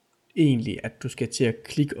 egentlig, at du skal til at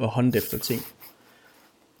klikke og håndte efter ting.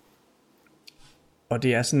 Og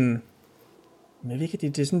det er sådan... Men jeg ved ikke,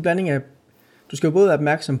 det er sådan en blanding af... Du skal jo både være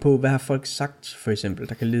opmærksom på, hvad har folk sagt, for eksempel,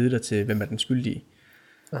 der kan lede dig til, hvem er den skyldige.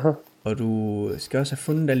 Aha. Og du skal også have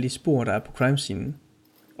fundet alle de spor, der er på crime-scenen,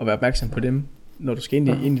 og være opmærksom på dem, når du skal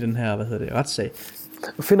ind i den her, retssag.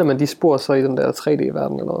 Finder man de spor så i den der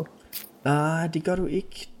 3D-verden eller noget? Nej, det gør du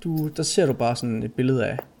ikke. Der ser du bare sådan et billede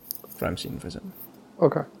af crime-scenen, for eksempel.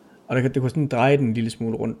 Okay. Og det kunne sådan dreje den en lille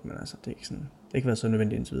smule rundt, men altså, det har ikke været så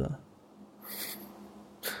nødvendigt indtil videre.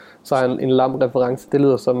 Så er en lam reference, det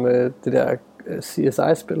lyder som det der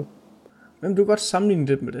CSI-spil. Men du kan godt sammenligne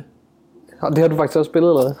det med det. Det har du faktisk også spillet,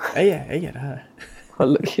 eller hvad? Ja, det har jeg.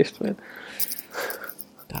 Hold da kæft, mand.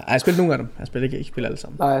 Jeg har spillet nogle af dem. Jeg har ikke spillet alle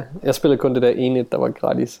sammen. Nej, jeg spillede kun det der ene, der var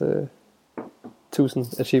gratis 1000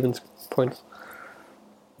 achievement points.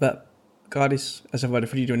 Hvad? Gratis? Altså var det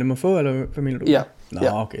fordi det var nemmere at få, eller hvad mener du? Ja. Nå,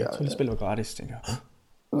 okay. Jeg troede, spillet var gratis, tænker jeg.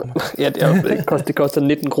 Ja, det koster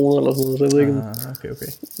 19 kroner eller sådan noget, så jeg ved ikke,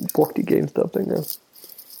 okay. Brugte de GameStop dengang.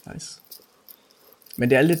 Nice. Men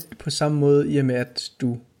det er lidt på samme måde, i og med at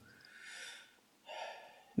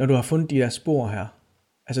når du har fundet de der spor her,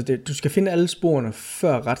 altså du skal finde alle sporene,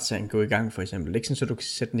 før retssagen går i gang, for eksempel. Det er ikke sådan, så du kan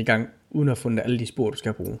sætte den i gang, uden at have fundet alle de spor, du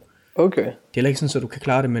skal bruge. Okay. Det er heller ikke sådan, så du kan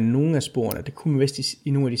klare det med nogle af sporene. Det kunne man vist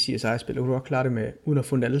i nogle af de CSI-spil, du kan godt klare det med, uden at have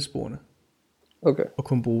fundet alle sporene. Okay. Og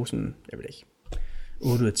kun bruge sådan, jeg ved ikke,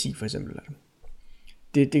 8 ud af 10 for eksempel.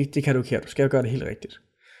 Det kan du ikke her. Du skal jo gøre det helt rigtigt.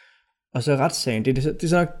 Og så retssagen, det er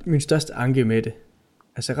så nok min største anke med det.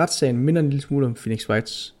 Altså retssagen minder en lille smule om Phoenix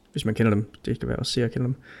Wrights, hvis man kender dem. Det kan være også se, jeg kender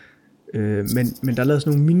dem. Men der er lavet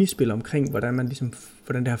sådan nogle minispil omkring, hvordan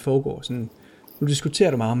det her foregår. Sådan, nu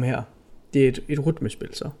diskuterer du meget om her. Det er et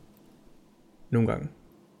rytmespil så. Nogle gange.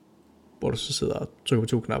 Hvor du så sidder og trykker på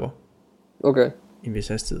 2 knapper. Okay. I en vis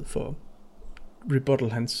hastighed for at rebuttal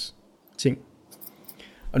hans ting.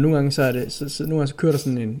 Og nogle gange så kører der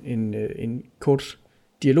sådan en kort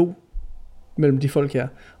dialog mellem de folk her,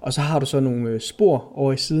 og så har du så nogle spor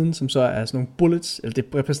over i siden, som så er sådan nogle bullets, eller det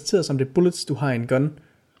er repræsenteret som det bullets, du har i en gun,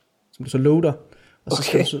 som du så loader, og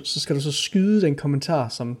så skal du så skyde den kommentar,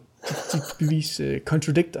 som dit bevis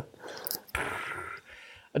contradicter.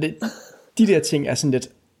 Og de der ting er sådan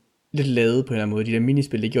lidt lavet på en eller anden måde, de der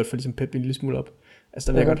minispil, det er gjort for ligesom peppe en lille smule op.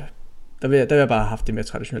 Altså der vil jeg bare have haft det mere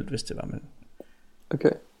traditionelt, hvis det var, men...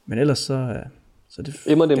 Okay. Men ellers så det...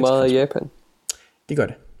 Det meget af Japan. Det gør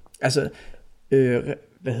det. Altså,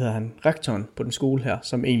 hvad hedder han, rektoren på den skole her,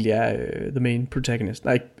 som egentlig er the main protagonist,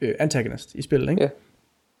 nej, antagonist i spillet, ikke? Ja.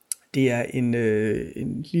 Det er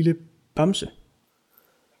en lille bamse,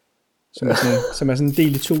 som er sådan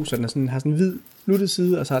delt i to, så den er sådan, har sådan en hvid nuttet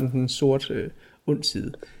side, og så har den en sort ond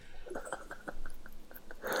side.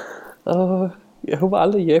 Jeg håber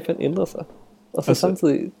aldrig, at Japan ændrer sig. Og så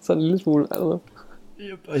samtidig sådan en lille smule, altså.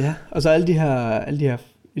 Og ja, og så alle de her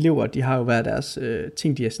elever, de har jo været deres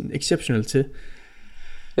ting, de er sådan exceptional til.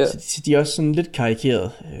 Ja. Så de er også sådan lidt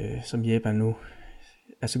karikeret, som Japan nu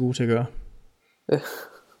er så gode til at gøre. Ja.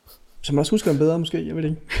 Som også husker dem bedre måske, jeg ved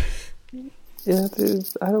ikke. Ja,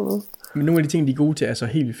 det I don't know. Men nogle af de ting, de er gode til, er så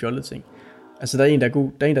helt vildt fjollede ting. Altså der er en, der er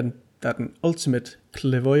god, der er en, der er den ultimate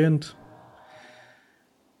clairvoyant.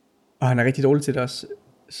 Og han er rigtig dårlig til det også.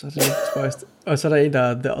 Så er det lidt spøjst. Og så er der en, der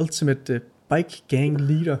er the ultimate bike gang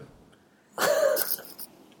leader.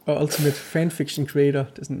 Og ultimate fanfiction creator.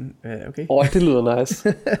 Det er sådan, okay. Det lyder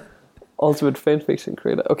nice. Ultimate fanfiction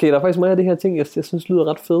creator. Okay, der er faktisk mange af de her ting, jeg synes lyder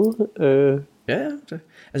ret fede. Ja.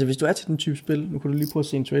 Altså hvis du er til den type spil, nu kan du lige prøve at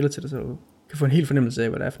se en trailer til det, så du kan få en helt fornemmelse af,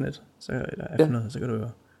 hvad det er for net. Så kan du jo,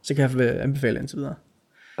 så kan jeg anbefale indtil videre.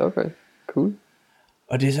 Okay, cool.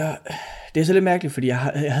 Og det er så lidt mærkeligt, fordi jeg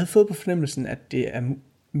havde fået på fornemmelsen, at det er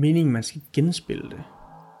meningen, man skal genspille det,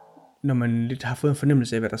 når man lidt har fået en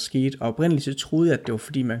fornemmelse af, hvad der skete. Og oprindeligt så troede jeg, at det var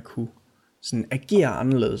fordi, man kunne sådan agere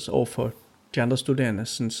anderledes over for de andre studerende,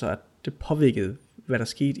 sådan så at det påvirkede, hvad der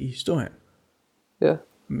skete i historien. Ja.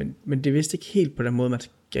 Men det er vist ikke helt på den måde, man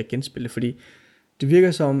skal genspille det, fordi det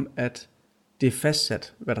virker som, at det er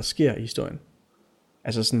fastsat, hvad der sker i historien.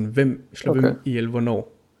 Altså sådan, hvem slår hvem ihjel,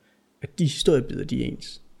 hvornår. At de historiebidder, de er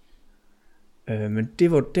ens. Men der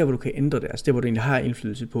hvor du kan ændre det, altså der hvor du egentlig har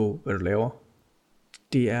indflydelse på, hvad du laver,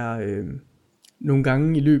 det er nogle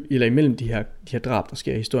gange eller imellem de her drab, der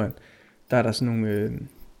sker i historien, der er der sådan nogle,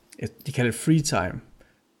 de kalder det free time,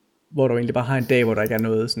 hvor du egentlig bare har en dag, hvor der ikke er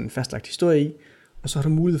noget sådan fastlagt historie i, og så har du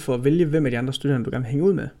mulighed for at vælge, hvem af de andre studerende, du gerne vil hænge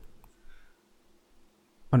ud med.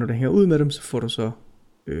 Og når du hænger ud med dem, så får du så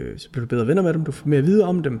bliver du bedre venner med dem, du får mere at vide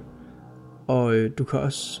om dem, og du kan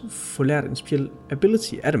også få lært en speciel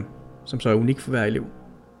ability af dem, som så er unik for hver elev.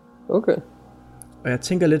 Okay. Og jeg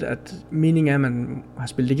tænker lidt, at meningen er, at man har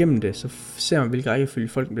spillet igennem det, så ser man, hvilke rækkefølge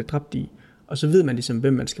folk bliver dræbt i, og så ved man ligesom,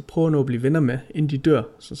 hvem man skal prøve at blive venner med, inden de dør,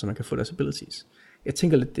 så man kan få deres abilities. Jeg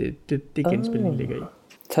tænker lidt, det genspilning ligger i.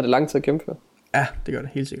 Tager det lang tid at gennemføre? Ja, det gør det,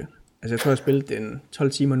 helt sikkert. Altså jeg tror, jeg har spillet den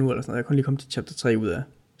 12 timer nu, eller sådan noget. Jeg kunne lige komme til chapter 3 ud af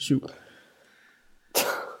 7.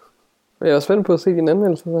 Jeg er spændt på at se din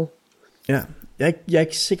anmeldelse. Så. Ja, jeg er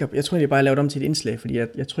ikke sikker. Jeg tror, jeg bare lavet om til et indslag, fordi jeg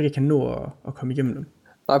tror ikke, jeg kan nå at komme igennem dem.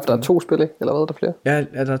 Nej, for der er 2 spil, ikke? Eller hvad, der er flere?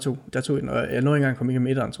 Ja, der er 2. Der er 2, og jeg når ikke engang at komme igennem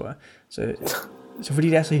etteren, tror jeg. Så fordi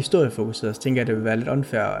det er så historiefokuseret, så tænker jeg, at det vil være lidt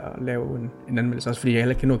unfair at lave en anmeldelse. Også fordi jeg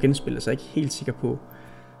heller ikke kan nå at genspille, så jeg er ikke helt sikker på,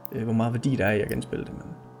 hvor meget værdi der er i at genspille det. Men...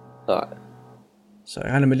 Nej. Så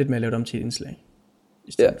jeg regner med lidt med at lave det om til et indslag.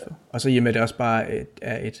 I stedet for. Og så i og med, at det også bare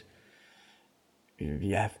er et...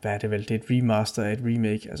 Ja, hvad er det vel? Det er et remaster af et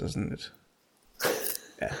remake, altså sådan et...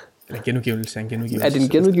 Ja, eller genudgivelse af en genudgivelse. Er det en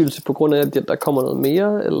genudgivelse på grund af, at der kommer noget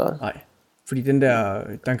mere, eller? Nej, fordi den der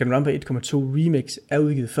Danganronpa 1,2 remix er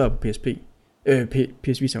udgivet før på PSP.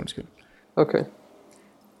 PS Vita, undskyld. Okay.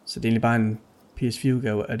 Så det er egentlig bare en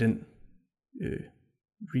PS4-udgave af den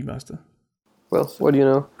remaster. Well, what do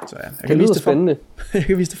you know? Så ja, jeg kan vise det frem. Jeg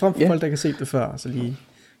kan vise det frem for folk, der kan se det før, og så lige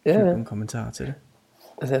nogle kommentarer til det.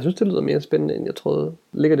 Altså jeg synes, det lyder mere spændende, end jeg troede.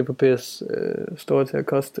 Ligger det på PS Store til at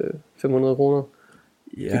koste 500 kroner?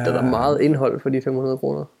 Ja. Der er meget indhold for de 500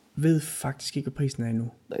 kroner. Jeg ved faktisk ikke, hvad prisen er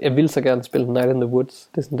endnu. Jeg vil så gerne spille Night in the Woods.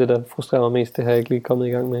 Det er sådan det, der frustrerer mig mest. Det har jeg ikke lige kommet i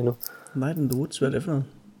gang med endnu. Night in the Woods, hvad er det for noget?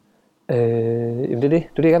 Jamen det er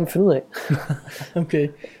det, jeg gerne vil finde ud af. Okay.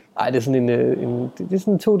 Ej, det er sådan det er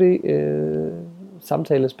sådan en 2D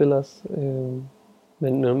samtalespil også.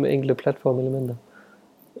 Men med enkelte platformelementer.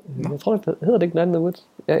 Jeg tror ikke, hedder det ikke Night in the Woods?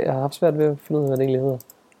 Jeg har haft svært ved at finde ud af, hvad det egentlig hedder.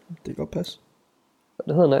 Det kan godt passe.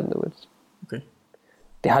 Det hedder Night in the Woods. Okay.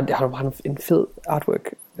 Det har bare en fed artwork.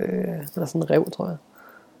 Der er sådan en rev, tror jeg.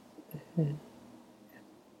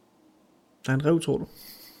 Der er en rev, tror du?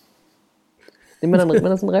 Man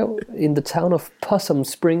er sådan en rev. In the town of Possum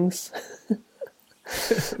Springs.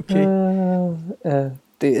 Okay.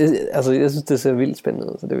 Altså, jeg synes, det ser vildt spændende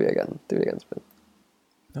ud, så det vil jeg gerne spille.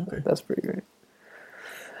 Okay. That's pretty great.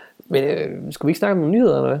 Men skulle vi ikke snakke om nogle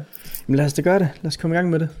nyheder, eller hvad? Men lad os da gøre det. Lad os komme i gang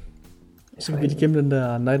med det. Så kan vi lige gemme den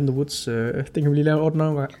der Night in the Woods. Den kan vi lige lave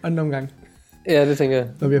anden omgang. Ja, det tænker jeg.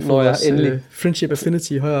 Når vi har fået vores Friendship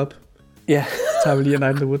Affinity højere op. Ja. Så tager vi lige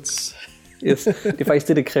Night in the Woods. Yes, det er faktisk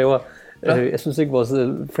det kræver. Ja. Jeg synes ikke, vores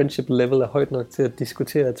friendship level er højt nok til at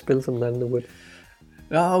diskutere et spil som Night in the Woods.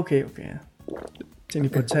 Ja, okay. Ja. Tænk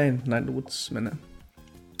lige på at tage en Night Woods, men...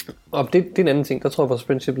 Og det er en anden ting. Der tror jeg, vores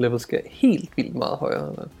friendship level skal helt vildt meget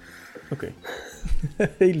højere. Okay.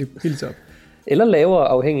 helt top. Eller lavere,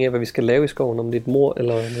 afhængig af, hvad vi skal lave i skoven. Om det er et mord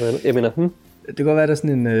eller noget andet. Jeg mener, Det kan godt være, der er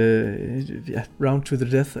sådan en round to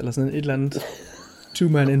the death, eller sådan et eller andet. 2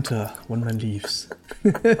 man enter, 1 man leaves.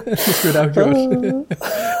 Det skal være afgjort.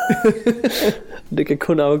 Det kan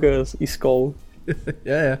kun afgøres i skov.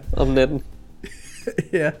 Ja. Om natten.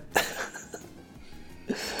 Ja.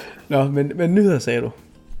 Nå, men nyheder sagde du.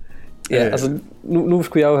 Ja, altså nu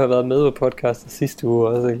skulle jeg jo have været med på podcasten sidste uge,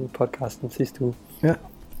 og også podcasten sidste uge. Ja.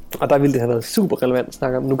 Og der ville det have været super relevant at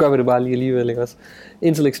snakke om. Nu gør vi det bare lige alligevel, ikke også?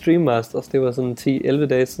 Intel Extreme Masters, det var sådan 10-11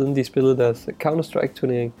 dage siden, de spillede deres Counter-Strike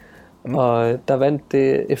turnering. Og der vandt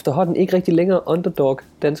det efterhånden ikke rigtig længere underdog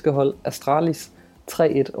danske hold Astralis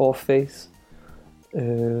 3-1 over FaZe.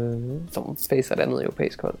 Som FaZe er et andet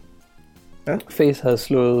europæisk hold. Ja. FaZe havde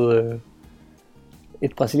slået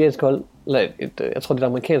et brasiliansk hold, eller jeg tror det er et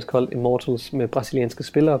amerikansk hold, Immortals, med brasilianske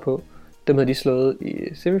spillere på. Dem havde de slået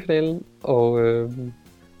i semifinalen, og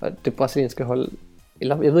det brasilianske hold,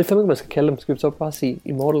 eller jeg ved ikke, hvad man skal kalde dem, skal vi så bare sige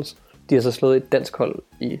Immortals, de har så slået et dansk hold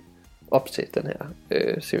op til den her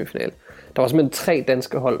semifinal. Der var simpelthen 3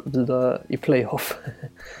 danske hold videre i playoff.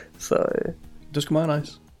 Så det er sgu meget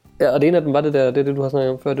nice. Ja, og det ene af dem var det du har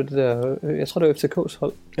snakket om før, det der, jeg tror det var FCK's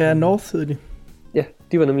hold. Ja, North hed de. Ja,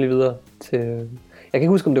 de var nemlig videre til... Jeg kan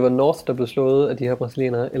ikke huske, om det var North, der blev slået af de her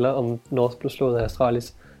brasilianere, eller om North blev slået af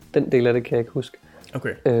Astralis. Den del af det kan jeg ikke huske.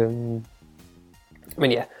 Okay.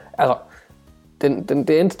 Men ja, altså,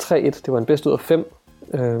 det endte 3-1, det var en bedst ud af 5.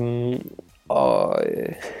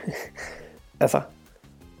 Altså,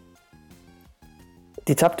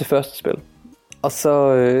 de tabte det første spil. Og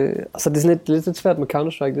så det er sådan lidt svært med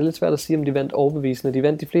Counter-Strike. Det er lidt svært at sige, om de vandt overbevisende. De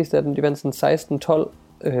vandt de fleste af dem. De vandt sådan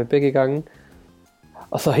 16-12 begge gange.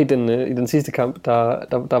 Og så i den sidste kamp,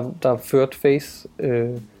 der førte FaZe.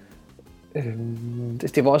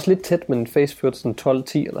 Det var også lidt tæt, men FaZe førte sådan 12-10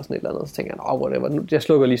 eller sådan et eller andet. Så tænker jeg, whatever. Nu, jeg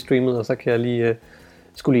slukker lige streamet, og så kan jeg lige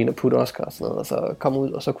skulle lige ind og putte Oscar og sådan noget. Og så komme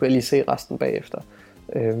ud, og så kunne jeg lige se resten bagefter.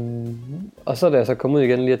 Og så da jeg så kom ud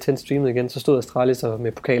igen, lige at tænde streamet igen, så stod Astralis så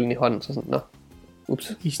med pokalen i hånden. Så sådan,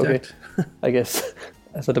 ups, okay, I guess.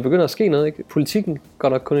 Altså, der begynder at ske noget, ikke? Politikken går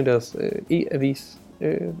nok kun i deres e-avis,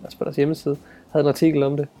 altså på deres hjemmeside, havde en artikel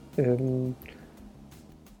om det.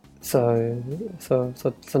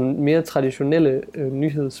 Så mere traditionelle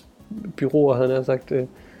nyhedsbyråer, havde jeg sagt,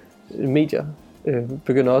 medier,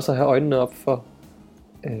 begynder også at have øjnene op for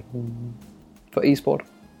e-sport.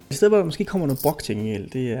 I stedet hvor der måske kommer noget brokting i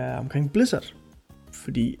det er omkring Blizzard.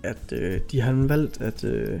 Fordi at de har valgt at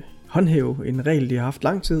håndhæve en regel, de har haft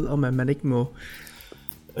lang tid, om at man ikke må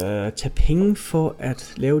tage penge for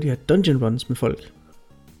at lave de her dungeon runs med folk.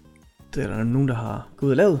 Det er der nogen, der har gået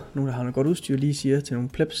ud og lavet. Nogen, der har noget godt udstyr, lige siger til nogle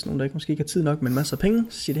plebs. Nogen, der ikke måske ikke har tid nok, men masser af penge.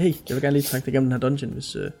 Så siger de, hey, jeg vil gerne lige trække dig igennem den her dungeon,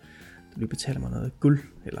 hvis du lige betaler mig noget guld.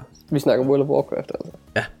 Eller... Vi snakker om World of Warcraft, altså.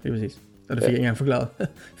 Ja, det er præcis. Og det fik jeg ikke engang forklaret.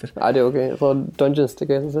 Nej, det er okay. Jeg tror, dungeons, det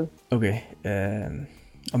kan jeg selv. Okay.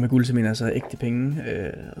 Og med guld, så mener jeg så ægte penge.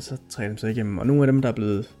 Og så trækker dem så igennem. Og nogle af dem, der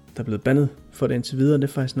er blevet bandet for det indtil videre, det er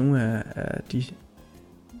faktisk nogle af de...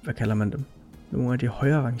 Hvad kalder man dem? Nogle af de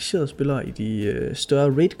højere rangerede spillere i de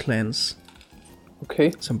større raid clans.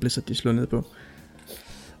 Okay. Som Blizzard de slår ned på.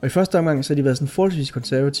 Og i første omgang, så har de været sådan forholdsvis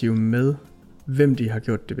konservative med, hvem de har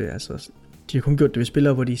gjort det ved. Altså, de har kun gjort det ved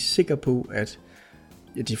spillere, hvor de er sikre på, at...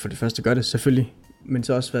 Ja, de for det første gør det selvfølgelig, men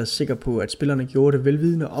så også været sikre på, at spillerne gjorde det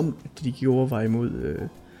velvidende om, at det de gjorde var imod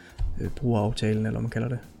brugeraftalen, eller hvad man kalder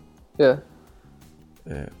det. Ja.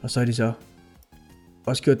 Og så har de så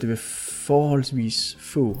også gjort det ved forholdsvis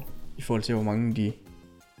få, i forhold til hvor mange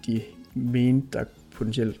de mente, der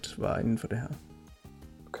potentielt var inden for det her.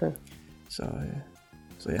 Okay. Så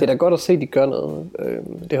ja. Det er da godt at se, at de gør noget.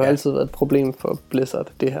 Det har altid været et problem for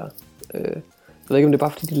Blizzard, det her. Jeg ved ikke, om det er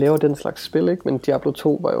bare fordi, de laver den slags spil, ikke? Men Diablo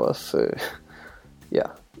 2 var jo også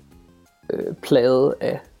plaget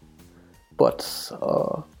af bots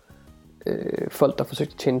og folk, der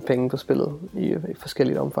forsøgte at tjene penge på spillet i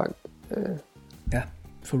forskelligt omfang. Ja,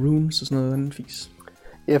 for runes og sådan noget anden fis.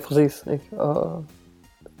 Ja, præcis. Ikke? Og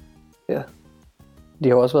ja, de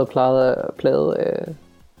har også været plaget af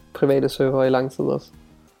private server i lang tid også.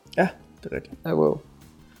 Ja, det er rigtigt. Ja, wow.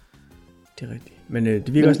 Det er rigtigt. Men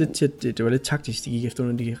det virker også lidt til, at det var lidt taktisk, de gik efter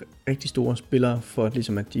nogle af de rigtig store spillere, for at,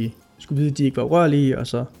 ligesom, at de skulle vide, at de ikke var urørlige, og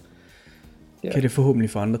så kan det forhåbentlig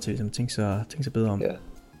få andre til ligesom, at tænke sig bedre om. Ja.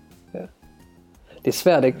 Det er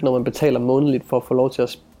svært, ikke, når man betaler månedligt for at få lov til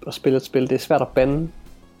at spille et spil. Det er svært at bande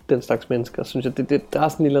den slags mennesker, synes jeg. Der er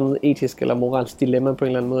sådan et eller andet etisk eller moralsk dilemma på en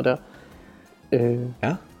eller anden måde der.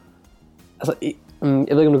 Ja. Altså, Jeg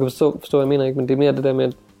ved ikke, om du kan forstå, hvad jeg mener, ikke? Men det er mere det der med,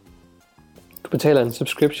 at du betaler en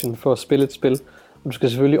subscription for at spille et spil, og du skal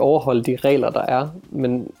selvfølgelig overholde de regler, der er,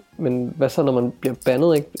 men hvad så, når man bliver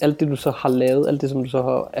bandet, ikke? Alt det, du så har lavet, alt det, som du så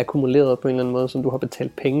har akkumuleret på en eller anden måde, som du har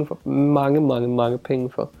betalt penge for, mange penge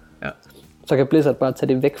for, ja. Så kan Blizzard bare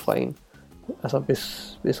tage det væk fra en. Altså,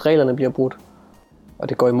 hvis reglerne bliver brudt, og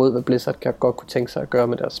det går imod, hvad Blizzard godt kunne tænke sig at gøre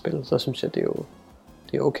med deres spil, så synes jeg, det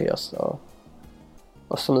er okay også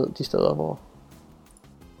at slå ned de steder,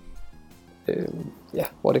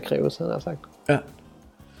 hvor det kræves, havde jeg sagt. Ja.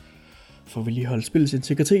 For vi lige holde spillets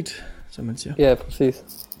integritet, som man siger. Ja, præcis.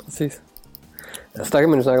 Altså, der kan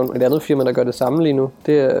man jo snakke om et andet firma, der gør det samme lige nu.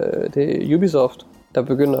 Det er Ubisoft, der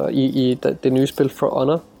begynder i det nye spil For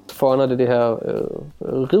Honor. For Honor, det er det her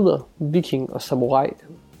ridder, viking og samurai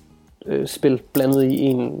spil blandet i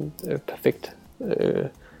en perfekt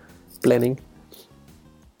blanding.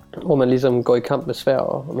 Hvor man ligesom går i kamp med sværd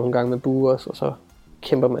og nogle gange med buer, og så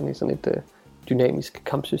kæmper man i sådan et dynamisk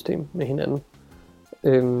kampsystem med hinanden.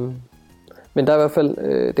 Men der er i hvert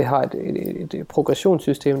fald, det har et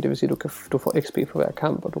progressionssystem, det vil sige, du får XP for hver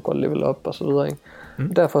kamp, og du går level op og så videre, ikke?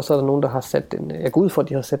 Derfor så er der nogen, der har sat jeg går ud fra, at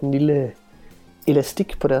de har sat en lille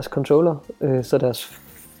elastik på deres controller, så deres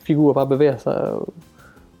figurer bare bevæger sig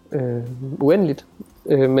uendeligt,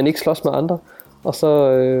 men ikke slås med andre, og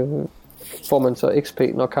så får man så XP,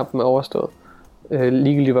 når kampen er overstået,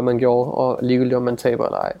 ligegyldigt hvad man gjorde, og ligegyldigt om man taber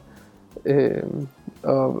eller ej.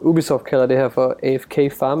 Og Ubisoft kalder det her for AFK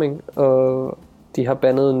farming, og de har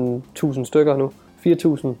bandet 1000 stykker nu.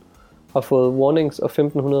 4000 har fået warnings, og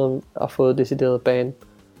 1500 har fået decideret ban.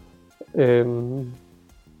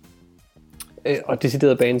 Og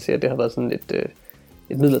decideret ban siger, at det har været sådan et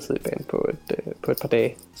midlertidigt ban på et par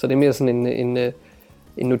dage. Så det er mere sådan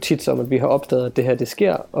en notits om, at vi har opdaget, at det her det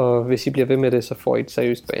sker, og hvis I bliver ved med det, så får I et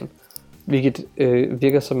seriøst ban. Hvilket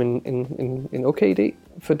virker som en okay idé,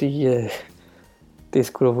 fordi det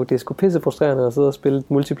er sgu pisse frustrerende at sidde og spille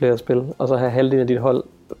et multiplayer-spil, og så have halvdelen af dit hold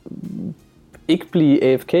ikke blive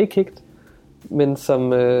AFK-kicked, men som,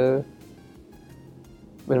 men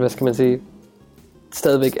hvad skal man sige,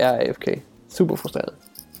 stadigvæk er AFK. Super frustrerende.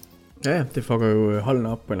 Ja, det fucker jo holdene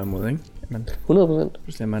op på en eller anden måde, ikke? Men 100%.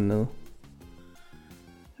 Pludselig er man nede.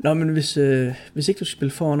 Nå, men hvis ikke du skal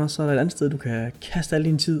spille For Honor, så er der et andet sted, du kan kaste al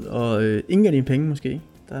din tid, og ingen af dine penge måske.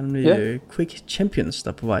 Der er nemlig Quick Champions,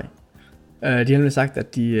 der er på vej. De har nemlig sagt,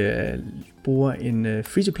 at de bruger en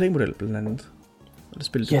free-to-play-model blandt andet. Og det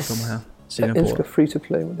spillet, der kommer her senere på. Jeg elsker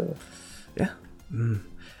free-to-play-modeller. Ja.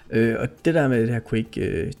 Og det der med det her Quick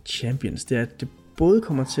Champions, det er, at det både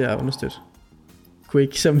kommer til at understøtte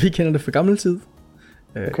Quick, som vi kender det fra gammel tid.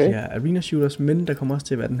 Okay. De her arena shooters, men der kommer også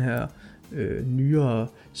til at være den her nyere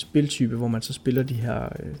spiltype, hvor man så spiller de her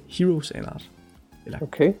heroes af en art. Eller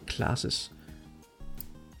classes.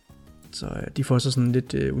 Så de får så sådan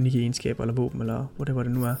lidt unikke egenskaber, eller våben, eller whatever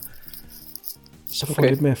det nu er. Så får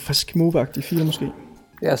lidt mere frisk move-agtig feel måske.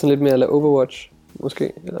 Ja, sådan lidt mere eller Overwatch,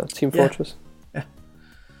 måske, eller Team Fortress. Ja.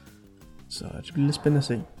 Så det bliver lidt spændende at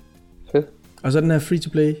se. Fedt. Og så den her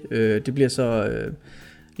free-to-play, det bliver så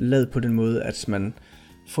lavet på den måde, at man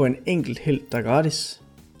får en enkelt helt, der er gratis,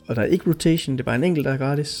 og der er ikke rotation, det er bare en enkelt, der er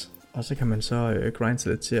gratis, og så kan man så grinde sig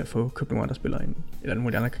lidt til at få købt nogle andre spillere ind, eller nogle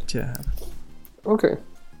af de andre karakterer her. Okay.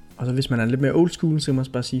 Og så hvis man er lidt mere old school, så kan man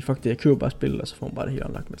bare sige, fuck det, jeg køber bare spil, og så får man bare det hele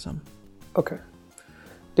unlocked med det samme. Okay.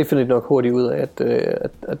 Det finder de nok hurtigt ud af,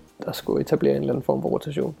 at skulle etablere en eller anden form for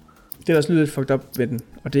rotation. Det er også lidt fucked up ved den,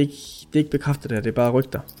 og det er ikke bekræftet det er bare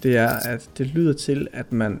rygter. Det er, at det lyder til,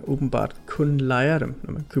 at man åbenbart kun lejer dem,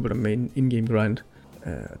 når man køber dem med en in-game grind.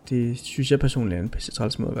 Det synes jeg personligt er en pisse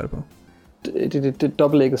træls måde at være det på. Det er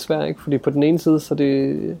dobbeltægget svært, ikke? Fordi på den ene side, så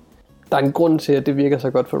der er en grund til, at det virker så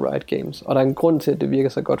godt for Riot Games, og der er en grund til, at det virker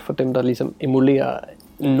så godt for dem, der ligesom emulerer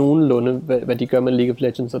nogenlunde, hvad de gør med League of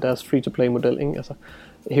Legends og deres free-to-play-model, ikke? Altså,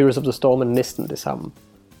 Heroes of the Storm er næsten det samme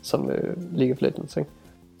som League of Legends, ikke?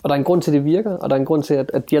 Og der er en grund til, at det virker, og der er en grund til,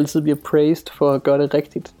 at de altid bliver praised for at gøre det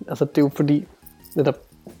rigtigt. Altså, det er jo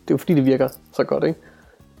fordi, det virker så godt,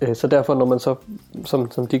 ikke? Så derfor, når man så,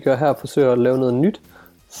 som de gør her, forsøger at lave noget nyt,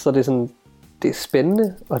 så er det sådan, det er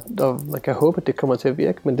spændende, og man kan håbe, at det kommer til at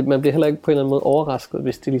virke, men man bliver heller ikke på en eller anden måde overrasket,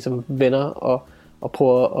 hvis de ligesom vender og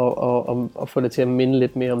prøver at få det til at minde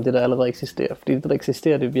lidt mere om det, der allerede eksisterer. Fordi det, der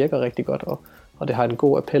eksisterer, det virker rigtig godt, og det har en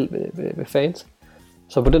god appel ved fans.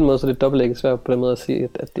 Så på den måde så er det dobbeltægget svært på den måde at sige,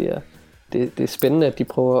 at det er spændende, at de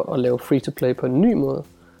prøver at lave free-to-play på en ny måde,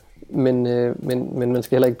 men man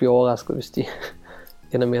skal heller ikke blive overrasket, hvis de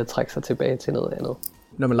ender med at trække sig tilbage til noget andet.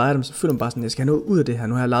 Når man leger dem, så føler man bare sådan, jeg skal have noget ud af det her.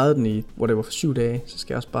 Nu har jeg lejet den i, hvor det var for 7 dage, så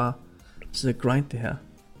skal jeg også bare sidde og grind det her.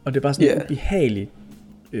 Og det er bare sådan ubehageligt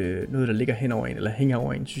noget, der ligger hen over en, eller hænger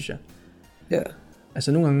over en, synes jeg. Ja.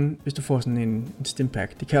 Altså nogle gange, hvis du får sådan en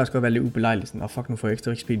stimpack, det kan også godt være lidt ubelejligt, sådan, fuck, nu får jeg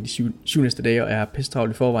ekstra XP de 7 næste dage, og jeg er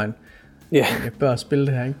pissetravlt i forvejen. Ja. Jeg bør spille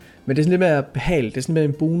det her, ikke? Men det er sådan lidt mere behageligt, det er sådan mere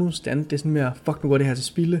en bonus, det er sådan mere, fuck, nu går det her til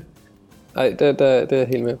spilde. Nej, det er jeg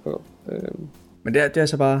helt med på. Men det er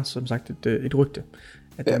så bare, som sagt, et rygte,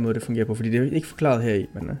 at den måde det fungerer på, fordi det er ikke forklaret heri,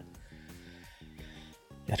 men...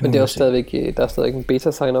 Ja, men det er også stadigvæk, der er stadigvæk en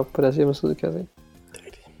beta-sign-up på deres hjemmeside, kan jeg se. Det er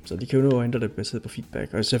rigtigt. Så de kan jo nå at ændre det baseret på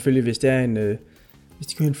feedback. Og selvfølgelig, hvis det er hvis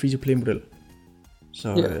de kører en free-to-play-model, så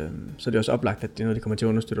er det også oplagt, at det er noget, de kommer til at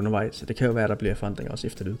understøtte undervejs. Så det kan jo være, at der bliver forandringer også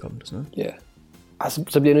efter det udkommet og sådan noget. Ja. Altså,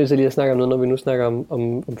 så bliver jeg nødt til lige at snakke om noget, når vi nu snakker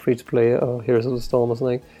om free-to-play og Heroes of the Storm og sådan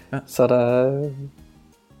noget, ikke? Ja. Så der...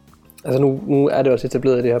 Altså nu er det også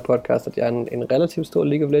etableret i det her podcast, at jeg er en relativt stor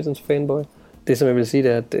League of Legends fanboy. Det som jeg vil sige,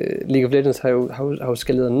 det er, at League of Legends har jo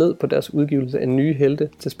skaleret ned på deres udgivelse af nye helte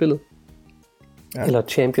til spillet. Ja. Eller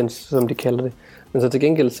champions, som de kalder det. Men så til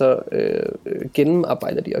gengæld så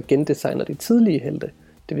gennemarbejder de og gendesigner de tidlige helte.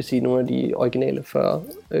 Det vil sige, at nogle af de originale 40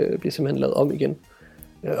 bliver simpelthen lavet om igen.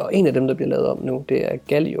 Og en af dem, der bliver lavet om nu, det er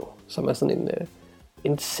Galio, som er sådan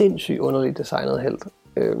en sindssygt underligt designet helt.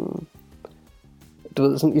 Du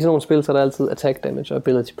ved, sådan, i sådan nogle spil, så er der altid attack damage og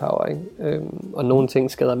ability power, ikke? Og nogle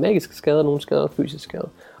ting skader magisk skade, og nogle skader fysisk skade.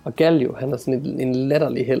 Og Galio, han er sådan en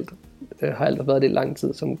latterlig helt, har altid været det i lang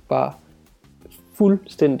tid, som bare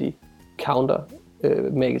fuldstændig counter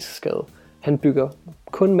magisk skade. Han bygger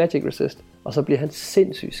kun magic resist, og så bliver han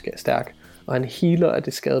sindssygt stærk. Og han healer af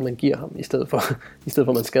det skade, man giver ham, i stedet for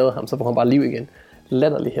at man skader ham, så får han bare liv igen.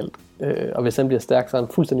 Latterlig helt. Og hvis han bliver stærk, så er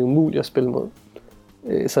han fuldstændig umulig at spille mod.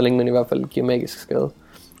 Så længe man i hvert fald giver magisk skade.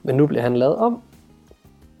 Men nu bliver han lavet om.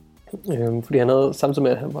 Fordi han havde, samtidig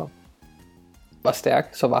med at han var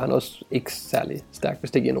stærk, så var han også ikke særlig stærk,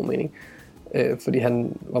 hvis det giver nogen mening. Fordi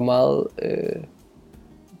han var meget...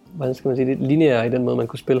 hvordan skal man sige det? Lineær i den måde, man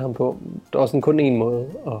kunne spille ham på. Der var sådan kun én måde,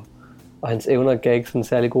 og hans evner gav ikke sådan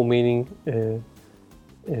særlig god mening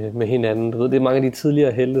med hinanden. Du ved, det er mange af de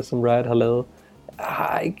tidligere helte, som Riot har lavet.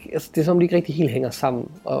 Altså, det er som de ikke rigtig helt hænger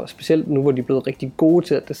sammen. Og specielt nu, hvor de er blevet rigtig gode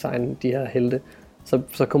til at designe de her helte,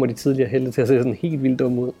 så kommer de tidligere helte til at se sådan helt vildt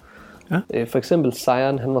dumme ud. Ja. For eksempel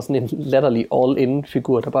Sion, han var sådan en latterlig all-in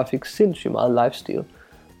figur, der bare fik sindssygt meget lifesteal.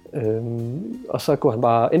 Og så kunne han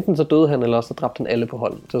bare, enten så døde han, eller så dræbte han alle på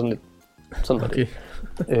holdet. Så sådan lidt, sådan var det.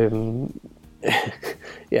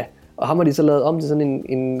 Ja, og ham har de så lavet om til sådan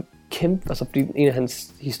en kæmpe, altså en af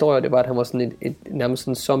hans historier, det var, at han var sådan et nærmest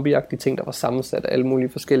sådan zombie-agtig ting, der var sammensat af alle mulige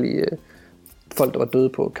forskellige folk, der var døde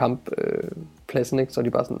på kamppladsen, ikke? Så er de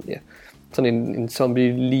bare sådan, ja, sådan en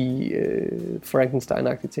zombie-lige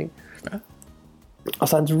Frankenstein-agtig ting. Ja. Og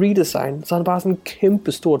så hans redesign, så er han bare sådan et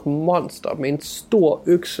kæmpe stort monster med en stor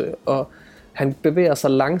økse, og han bevæger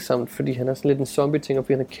sig langsomt, fordi han er sådan lidt en zombie-ting, og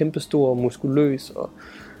fordi han er kæmpe stor og muskuløs, og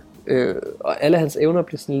alle hans evner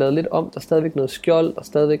bliver sådan lavet lidt om. Der er stadigvæk noget skjold, og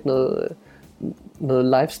stadigvæk noget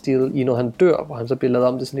lifesteal i, når han dør, hvor han så bliver lavet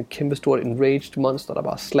om til sådan et kæmpestort enraged monster, der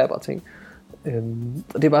bare slapper ting.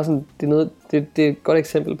 Og det er bare sådan, det er et godt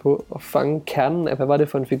eksempel på at fange kernen af, hvad var det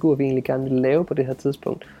for en figur, vi egentlig gerne ville lave på det her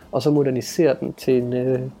tidspunkt, og så modernisere den til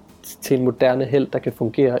en moderne helt, der kan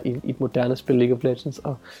fungere i et moderne spil League of Legends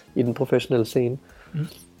og i den professionelle scene.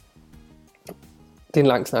 Det er en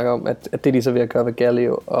lang snak om, at det de så ved at gøre ved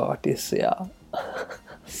Galio, og det ser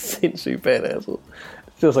sindssygt badass ud.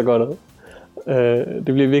 Det ser så godt ud.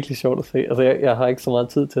 Det bliver virkelig sjovt at se. Altså jeg har ikke så meget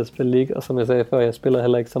tid til at spille League, og som jeg sagde før, jeg spiller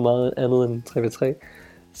heller ikke så meget andet end 3v3.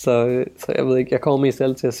 Så jeg ved ikke, jeg kommer mest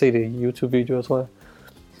alt til at se det i YouTube-videoer, tror jeg.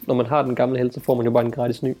 Når man har den gamle helt, så får man jo bare en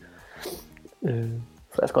gratis ny.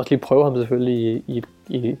 Så jeg skal også lige prøve ham selvfølgelig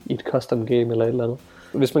i et custom game eller et eller andet.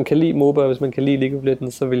 Hvis man kan lide MOBA, hvis man kan lide League of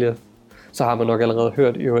Legends, så har man nok allerede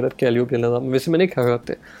hørt i øvrigt, at Galio bliver lavet om. Men hvis man ikke har hørt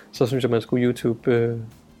det, så synes jeg, man skulle YouTube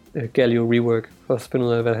Galio Rework, for at finde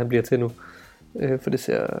ud af, hvad han bliver til nu. For det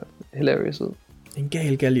ser hilarious ud. En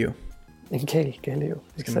gal Galio. En gal Galio.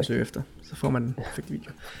 Det skal man søge efter. Så får man en perfekt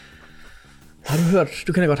video. Har du hørt,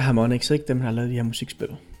 du kender godt Harmonix, ikke? Dem, der har lavet de her musikspil.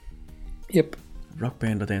 Yep. Rock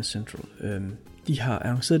Band og Dance Central. De har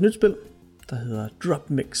annonceret et nyt spil, der hedder Drop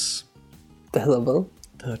Mix. Der hedder hvad?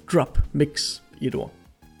 Der hedder Drop Mix i et ord.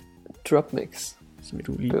 Drop Mix. Som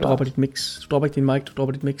du lige dropper dit mix. Du dropper ikke din mic, du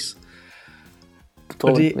dropper dit mix. Du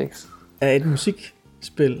dropper dit mix. Er et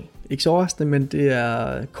musikspil. Ikke så overraskende, men det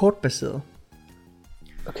er kortbaseret.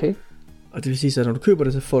 Okay. Og det vil sige, at når du køber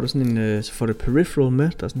det, så får du sådan en, så får du et peripheral med.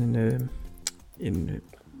 Der er sådan jeg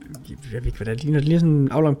ved ikke, hvad det ligner. Det ligner sådan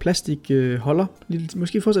en aflang plastik holder.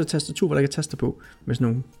 Måske fortsat et tastatur, hvor der kan taster på. Med sådan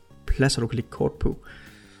nogle pladser, du kan lægge kort på.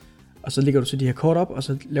 Og så lægger du så de her kort op, og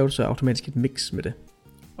så laver du så automatisk et mix med det.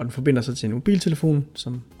 og den forbinder sig til en mobiltelefon,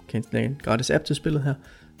 som kan installere en gratis app til spillet her,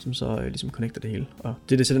 som så ligesom connecter det hele. Og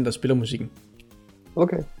det er til den, der spiller musikken.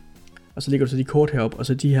 Okay. Og så ligger du så de kort heroppe, og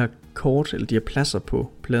så de her kort, eller de her pladser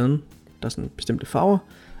på pladen, der er sådan bestemte farver,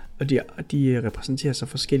 og de repræsenterer så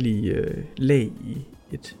forskellige lag i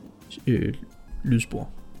et lydspor.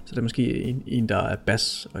 Så der er måske en, der er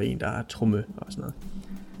bas, og en, der er tromme, og sådan noget.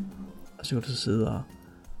 Og så kan du så sidde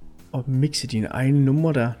og mixe dine egne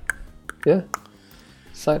numre der. Ja,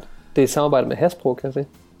 sejt. Det er et samarbejde med Hasbro, kan jeg se.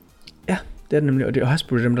 Ja, det er det nemlig, og det er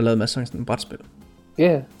Hasbro, det er dem, der lavede masser af sådan en brætspil.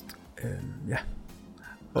 Ja. Ja.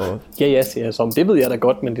 Og Ja, som det ved jeg da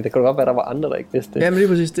godt, men det kan godt være, der var andre, der ikke vidste det. ja, men det er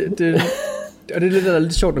præcis, og det er lidt, der er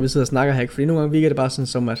lidt sjovt, når vi sidder og snakker her, fordi nogle gange virker det bare sådan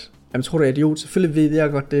som, at jamen, tror du, jeg er idiot? Selvfølgelig ved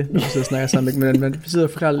jeg godt det, når vi sidder og snakker sammen, men vi sidder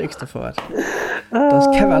og forklarer lidt ekstra for, at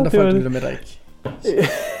der kan være andre folk, der lytter med, der ikke.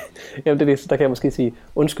 Jamen det er det, der kan jeg måske sige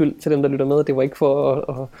undskyld til dem, der lytter med. Det var ikke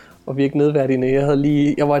for at virke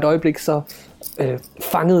nedværdigende. Jeg var et øjeblik så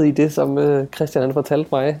fanget i det, som Christian han fortalte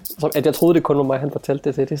mig, at jeg troede, det kun var mig, han fortalte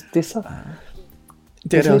det til. Det er så...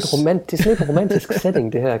 Det er sådan et romantisk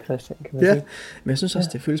setting, det her, Christian, kan man sige. Men jeg synes også,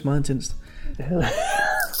 det føles meget intenst.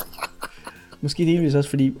 Måske delvis også,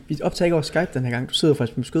 fordi vi optager ikke over Skype den her gang. Du sidder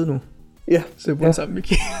faktisk på min skød nu. Ja. Så på sammen,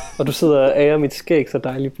 Miki. Og du sidder og ærer mit skæg så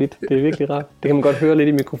dejligt blidt. Det er virkelig rart. Det kan man godt høre lidt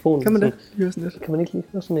i mikrofonen. Kan man det? Høre sådan lidt. Kan man ikke lige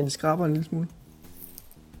høre sådan en? Det skraber en lille smule.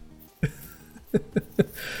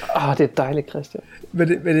 Det er dejligt, Christian. Men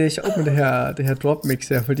det er sjovt med det her drop mix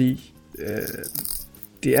her, fordi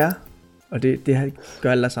det er, og det her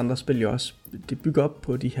gør alle deres andre spil jo også, det bygger op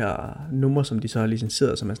på de her numre, som de så har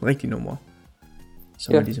licenseret, som er sådan rigtige numre,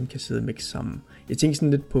 som man ligesom kan sidde og mixe sammen. Jeg tænker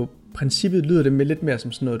sådan lidt på princippet, lyder det med lidt mere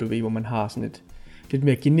som sådan noget, du ved, hvor man har sådan et lidt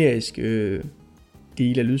mere generisk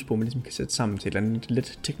del af lydspor, man ligesom kan sætte sammen til et eller andet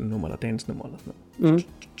lidt techno-nummer eller dance-nummer eller sådan noget.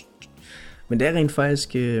 Men det er rent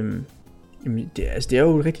faktisk, det er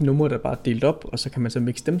jo et rigtigt nummer, der er bare delt op, og så kan man så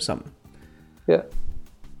mixe dem sammen. Ja.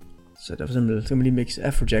 Så der for eksempel, så kan man lige mixe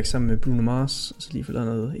Afrojack sammen med Bruno Mars, og så lige få lavet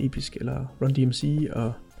noget episk, eller Run DMC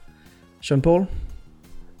og Sean Paul.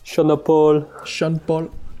 Sean Paul.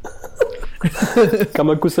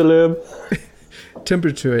 Kamakusalem.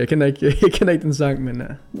 Temperature, jeg kender ikke den sang, men...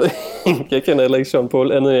 Jeg kender heller ikke Sean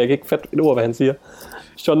Paul, andet jeg kan ikke fatte et ord, hvad han siger.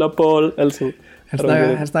 Sean Paul, altid.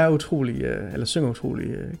 Han snakker utrolig, eller synger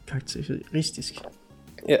utrolig karakteristisk.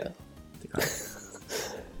 Ja. Det er godt.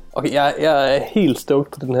 Okay, jeg er helt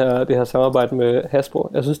stoked på det her samarbejde med Hasbro.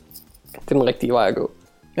 Jeg synes, det er den rigtige vej at gå.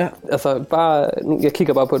 Ja. Altså, jeg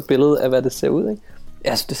kigger bare på et billede af, hvad det ser ud, ikke?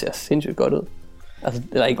 Jeg synes, det ser sindssygt godt ud. Altså,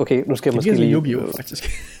 eller ikke, okay, nu skal jeg måske lige... Det er faktisk.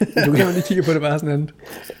 Du kan lige kigge på det bare sådan andet.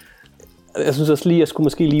 Jeg synes også lige, jeg skulle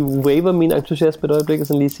måske lige wave min entusiasme et øjeblik, og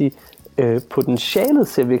sådan lige sige, potentialet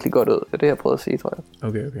ser virkelig godt ud. Det er det, jeg prøver at sige, tror jeg.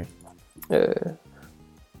 Okay.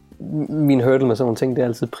 Min hurdle med sådan nogle ting, det er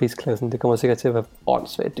altid prisklassen. Det kommer sikkert til at være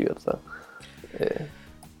åndssvagt dyrt, så...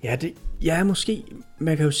 Ja, måske.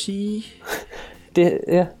 Man kan jo sige,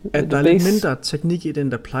 at der er lidt mindre teknik i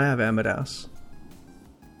den, der plejer at være med deres.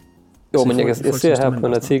 Jo, men jeg ser her på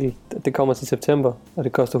en artikel, det kommer til september, og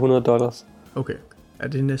det koster $100. Okay, er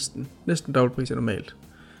det næsten dobbelt pris af normalt,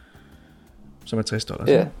 som er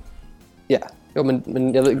 $60. Ja. Jo,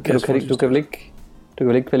 men jeg ved, du kan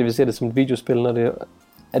vel ikke kvalificere det som et videospil, når det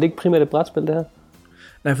er det ikke primært et brætspil, det her?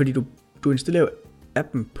 Nej, fordi du installerer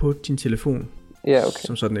appen på din telefon,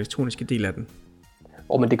 som så den elektroniske del af den.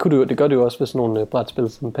 Men det gør det jo også ved sådan nogle brætspil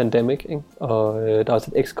som Pandemic, ikke? Og der er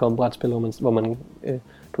også et XCOM brætspil, hvor man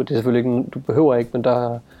det er selvfølgelig ikke, du behøver ikke, men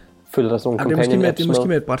der følger der sådan nogle companion apps. Det er måske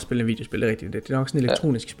mere et brætspil end videospil, det er rigtigt. Det er nok sådan et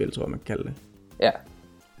elektronisk spil, tror jeg, man kan kalde det. Ja.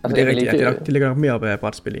 Altså, det er rigtigt, det ligger nok mere op af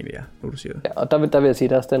brætspil egentlig, når du siger det. Ja, og der vil jeg sige,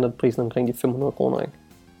 der er standardprisen omkring de 500 kroner, ikke?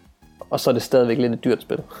 Og så er det stadigvæk lidt et dyrt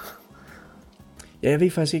spil. Ja, jeg ved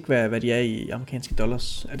faktisk ikke, hvad de er i amerikanske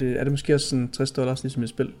dollars. Er det måske også sådan $60 ligesom et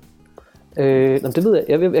spil? Det ved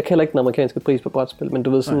jeg. Jeg kalder ikke den amerikanske pris på brætspil, men du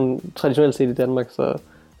ved sådan traditionelt set i Danmark, så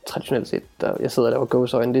traditionelt set, jeg sidder og laver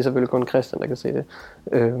gåseøjne, det er selvfølgelig kun Christian, der kan se det,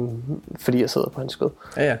 fordi jeg sidder på hans skød.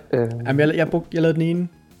 Ja. Jamen, jeg lavede den ene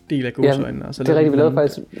del af gåseøjne. Og så det er rigtigt, vi lavede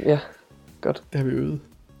faktisk, ja, godt. Det har vi øvet.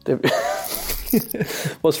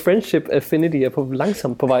 Vores friendship affinity er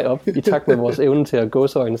langsomt på vej op, i takt med vores evne til at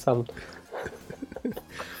gåseøjne sammen.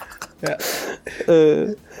 Ja.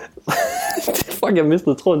 Fuck, jeg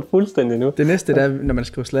mistede tråden fuldstændig nu. Det næste, der når man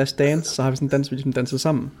skriver /dance, så har vi sådan en dans, vi ligesom danser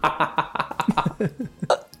sammen.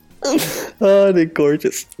 Det er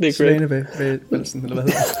gorgeous. Det er great. Svanevalsen, eller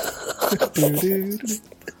hvad hedder det?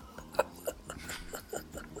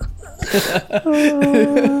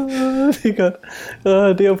 Det er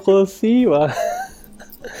godt. Det jeg prøvede at sige var,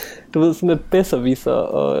 du ved, sådan et bedserviser,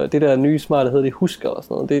 og det der nye smarte hedder det husker og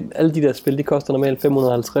sådan noget. Alle de der spil, de koster normalt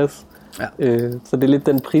 550. Ja. Så det er lidt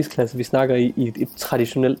den prisklasse, vi snakker i et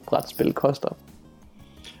traditionelt brætspil koster.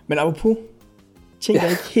 Men apropos ting, der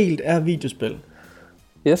ikke helt er videospil,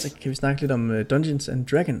 Yes. så kan vi snakke lidt om Dungeons and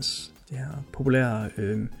Dragons, det her populære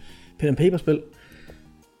pen and paper spil.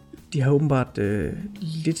 De har åbenbart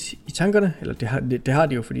lidt i tankerne, eller det har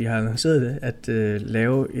de jo, fordi de har annonceret det, at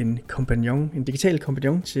lave en digital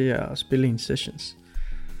kompagnon til at spille i sessions.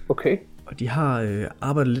 Okay. Og de har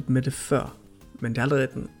arbejdet lidt med det før, men det har aldrig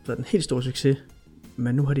været en helt stor succes.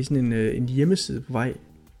 Men nu har de sådan en hjemmeside på vej.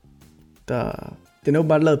 Den er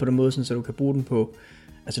åbenbart lavet på den måde, så du kan bruge den på,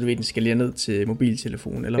 altså du ved, den skalerer ned til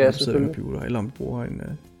mobiltelefon, eller om du sidder med computer, eller om du bruger en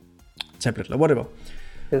tablet, eller whatever.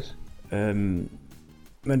 Yes.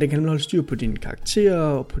 Men den kan holde styr på dine karakterer,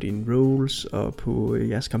 og på dine roles, og på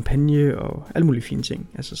jeres kampagne, og alle mulige fine ting.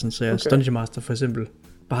 Altså sådan, så jeres Dungeon Master for eksempel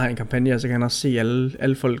bare har en kampagne, og så kan han også se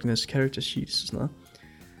alle folkenes character sheets og sådan noget.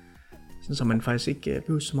 Sådan, så man faktisk ikke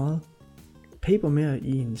behøver så meget paper mere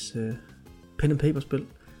i ens pen and paper spil.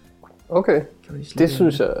 Okay, det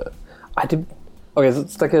synes jeg... Okay,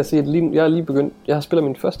 så der kan jeg sige, at jeg er lige begyndt... Jeg har spillet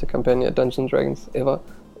min første kampagne af Dungeons Dragons ever,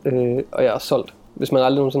 og jeg er solgt. Hvis man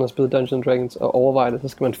aldrig nogensinde har spillet Dungeons Dragons og overvejer det, så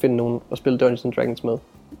skal man finde nogen at spille Dungeons Dragons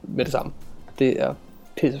med det samme. Det er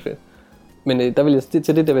pissefedt. Men der vil jeg,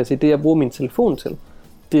 det vil jeg sige, det jeg bruger min telefon til,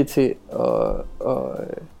 det er til at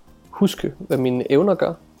huske, hvad mine evner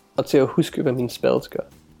gør, og til at huske, hvad mine spells gør.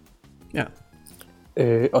 Ja.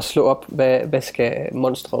 Og slå op, hvad skal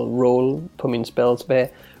monstret roll på mine spells,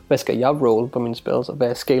 hvad skal jeg roll på mine spells, og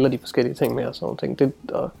hvad skaler de forskellige ting med og sådan nogle ting.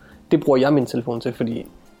 Det bruger jeg min telefon til, fordi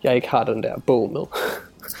jeg ikke har den der bog med.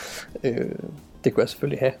 Det kunne jeg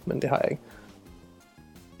selvfølgelig have, men det har jeg ikke.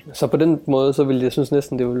 Så på den måde, så ville jeg synes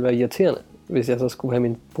næsten, det ville være irriterende, hvis jeg så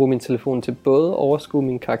skulle bruge min telefon til både at overskue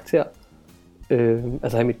min karakter,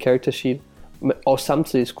 altså have mit character sheet, og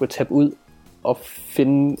samtidig skulle tabe ud og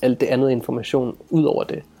finde alt det andet information ud over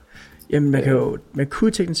det. Jamen man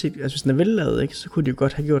kunne teknisk set, altså hvis den er vellavet, ikke, så kunne de jo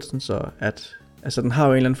godt have gjort sådan så, at altså den har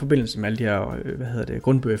jo en eller anden forbindelse med alle de her,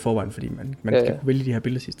 grundbøger i forvejen, fordi man skal kunne vælge de her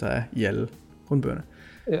billeder, der er i alle grundbøgerne.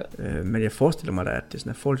 Ja. Men jeg forestiller mig da, at det sådan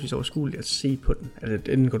er forholdsvis overskueligt at se på den. At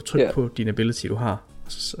enten går du tryk på din ability, du har,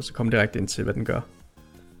 og så kommer direkte ind til, hvad den gør.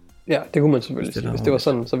 Ja, det kunne man selvfølgelig sige. Hvis det var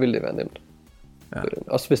sådan, så ville det være nemt. Ja.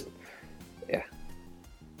 Også hvis... Ja.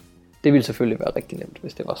 Det ville selvfølgelig være rigtig nemt,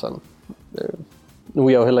 hvis det var sådan. Nu er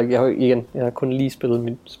jeg jo heller ikke... Jeg har kun lige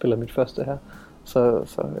spillet mit første her. Så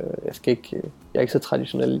jeg skal ikke... Jeg er ikke så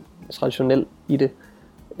traditionel i det.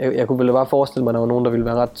 Jeg kunne vel bare forestille mig, at der var nogen, der ville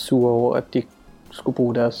være ret sure over, at de skulle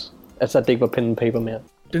bruge deres... Altså, at det ikke var pen and paper mere.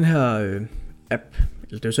 Den her app,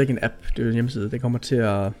 eller det er jo så ikke en app, det er jo en hjemmeside, det kommer til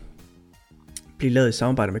at blive lavet i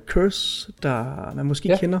samarbejde med Curse, der man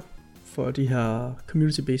måske kender for de her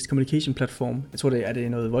community-based communication platform. Jeg tror, det er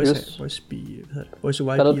noget Voice over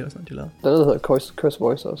IP eller sådan, de lavede. Der er noget, der hedder Curse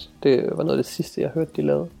Voice også. Det var noget af det sidste, jeg hørte, de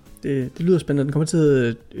lavede. Det lyder spændende. Den kommer til at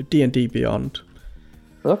hedde D&D Beyond.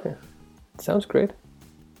 Okay. Sounds great.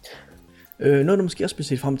 Noget, der måske også bliver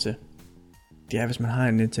set frem til, det er, hvis man har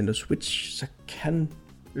en Nintendo Switch, så kan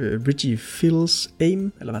Reggie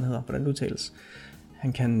Fils-Aim, eller hvad han hedder, hvordan det udtales,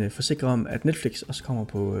 han kan forsikre om, at Netflix også kommer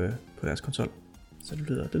på deres konsol. Så det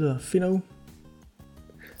lyder fint.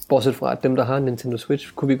 Bortset fra, at dem, der har en Nintendo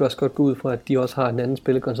Switch, kunne vi også godt gå ud fra, at de også har en anden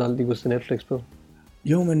spillekonsol, de kunne se Netflix på.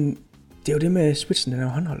 Jo, men det er jo det med Switchen, den er jo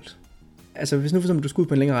håndholdt. Altså, hvis nu for eksempel du skulle ud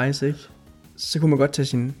på en længere rejse, ikke? Så kunne man godt tage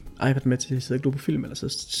sin iPad med til at sidde og glo på film, eller så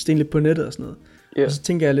stene lidt på nettet og sådan noget. Yeah. Og så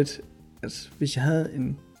tænker jeg lidt, at hvis jeg havde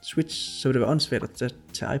en Switch, så ville det være åndssvært at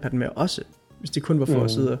tage iPad'en med også, hvis det kun var for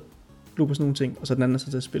at sidde og glo på sådan nogle ting, og så den anden så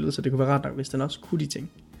til at spille, så det kunne være rart nok, hvis den også kunne de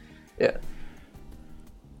ting. Ja. Yeah.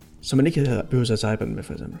 Så man ikke havde behøvet at tage iPad'en med,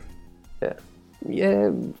 for eksempel. Ja. Ja,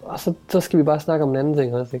 og så skal vi bare snakke om en anden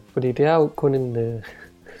ting også, ikke? Fordi det er jo kun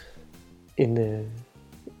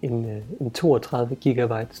en 32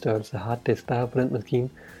 GB størrelse harddisk, der er på den maskine.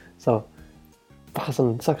 Så bare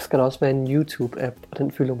sådan, så skal der også være en YouTube-app, og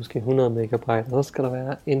den fylder måske 100 MB, og så skal der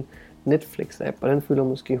være en Netflix-app, og den fylder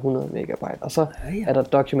måske 100 MB, og så er der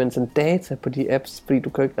documents and data på de apps, fordi du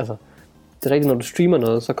kan ikke, altså, det er rigtigt, når du streamer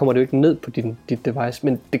noget, så kommer det jo ikke ned på dit device,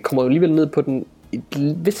 men det kommer jo alligevel ned på den i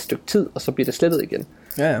et vist stykke tid, og så bliver det slettet igen.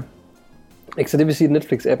 Ja. Ikke, så det vil sige, at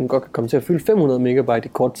Netflix-appen godt kan komme til at fylde 500 MB i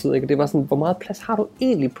kort tid, ikke? Det var sådan, hvor meget plads har du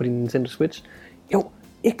egentlig på din Nintendo Switch? Jo,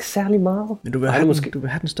 ikke særlig meget. Men du vil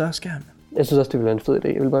have den større skærm. Jeg synes også, det ville være en fed idé.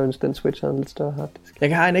 Jeg vil bare ønske, den Switch havde en lidt større harddisk. Jeg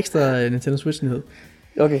kan have en ekstra Nintendo Switch-nyhed.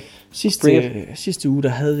 Okay. Sidste uge, der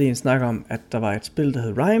havde vi en snak om, at der var et spil, der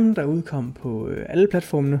hed Rime, der udkom på alle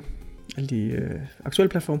platformene, alle de aktuelle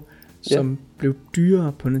platforme, som blev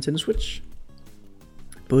dyrere på Nintendo Switch.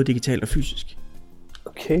 Både digitalt og fysisk.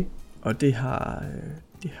 Okay. Og det har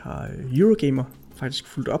Eurogamer faktisk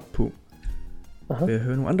fulgt op på. Ved at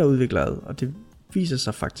høre nogle andre udviklere ad, og det viser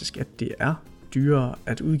sig faktisk, at det er dyrere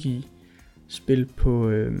at udgive spil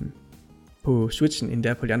på Switchen, end det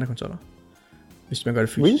er på de andre konsoller. Hvis man gør det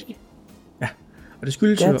fysisk. Really? Ja, og det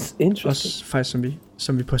skyldes jo også faktisk,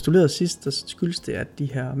 som vi postulerede sidst, der skyldes det, at de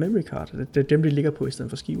her memory cards, det er dem, de ligger på i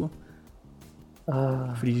stedet for skiver.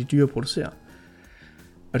 Fordi de er dyre at producere.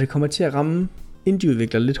 Og det kommer til at ramme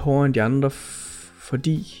indie-udviklere lidt hårdere end de andre,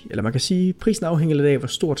 fordi, eller man kan sige, prisen afhænger lidt af, hvor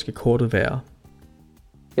stort skal kortet være.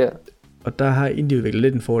 Ja. Og der har indie-udviklere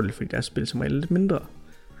lidt en fordel, fordi deres spil som regel er lidt mindre.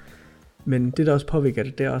 Men det, der også påvirker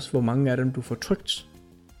det, er også, hvor mange af dem du får trykt.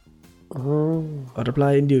 Og der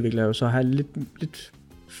plejer indie-udviklere jo så at have lidt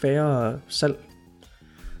færre salg.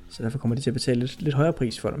 Så derfor kommer de til at betale lidt højere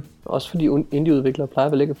pris for dem. Også fordi indie-udviklere plejer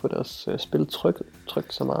vel ikke at få deres spil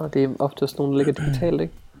trykt så meget. Det er ofte sådan nogle, der ligger digitalt,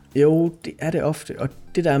 ikke? Jo, det er det ofte. Og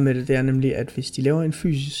det der er med det er nemlig, at hvis de laver en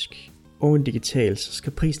fysisk og en digital, så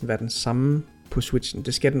skal prisen være den samme på Switchen.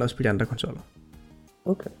 Det skal den også på de andre konsoller.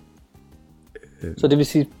 Okay. Så det vil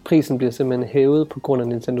sige, at prisen bliver simpelthen hævet på grund af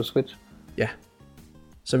Nintendo Switch? Ja.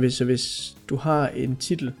 Så hvis du har en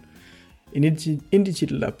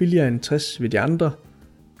indie-titel, der er billigere end 60 ved de andre,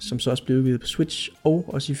 som så også bliver udgivet på Switch og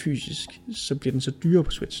også i fysisk, så bliver den så dyrere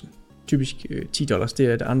på Switchen. Typisk $10, det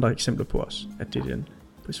er et andre eksempler på os, at det er den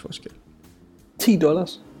prisforskel.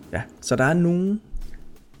 $10? Ja, så der er nogen,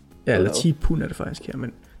 ja, eller 10 pund er det faktisk her,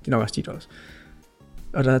 men det er nok også $10.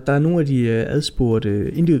 Og der er nogle af de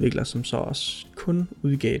adspurgte indie-udviklere, som så også kun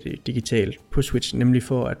udgav det digitalt på Switch, nemlig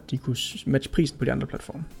for at de kunne matche prisen på de andre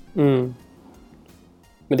platforme.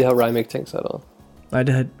 Men det har Rime ikke tænkt sig, eller? Nej,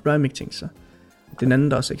 det har Rime ikke tænkt sig. Den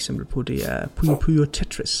anden, der også er eksempel på, det er Puyo Puyo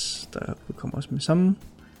Tetris, der kommer også med samme.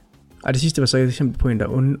 Og det sidste var så et eksempel på en, der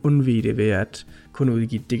undvig det ved at kun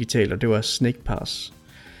udgive digitalt, og det var Snake Pass.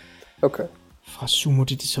 Okay. Fra Sumo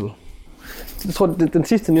Digital. Jeg tror, den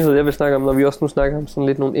sidste nyhed, jeg vil snakke om, når vi også nu snakker om sådan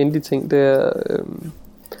lidt nogle indie-ting, det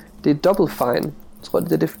er Double Fine. Jeg tror,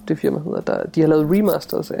 det er det firma hedder. De har lavet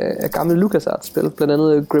remasters af gamle LucasArts-spil, blandt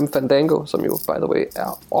andet Grim Fandango, som jo, by the way,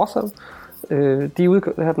 er awesome.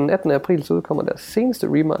 Her den 18. april, så udkommer deres seneste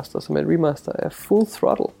remaster, som er et remaster af Full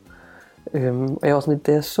Throttle. Og jeg var sådan lidt,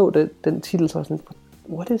 da jeg så den titel, så var sådan lidt,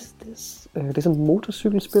 what is this? Det er sådan et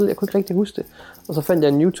motorcykelspil, jeg kunne ikke rigtig huske det. Og så fandt jeg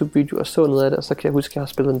en YouTube-video og så noget af det, og så kan jeg huske, at jeg har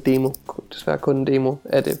spillet en demo. Desværre kun en demo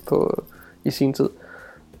af det i sin tid.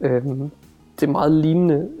 Det er meget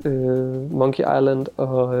lignende Monkey Island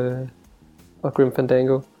og Grim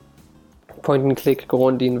Fandango. Point and click, gå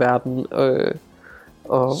rundt i en verden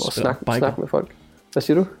og snakke med folk. Hvad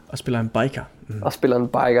siger du? Og spiller en biker. Og spiller en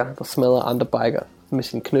biker, der smadrer andre biker med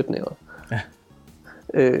sine knytnæver. Ja.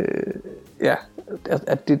 Ja,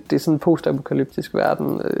 at det er sådan en post-apokalyptisk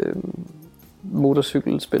verden,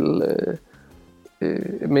 motorcykelspil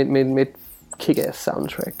med et kick-ass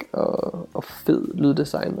soundtrack og fed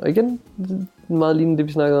lyddesign. Og igen, meget lignende det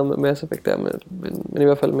vi snakkede om med Mass Effect der, men i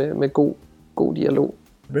hvert fald med god dialog.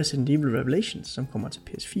 Resident Evil Revelations, som kommer til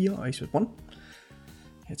PS4 og Xbox One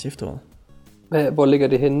her til efteråret. Hvor ligger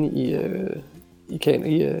det henne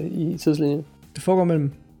i tidslinjen? Det foregår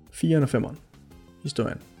mellem 4'eren og 5'eren,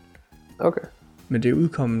 historien. Okay. Men det er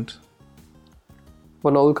udkommet...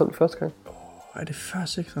 Hvornår udkom det første gang? Er det før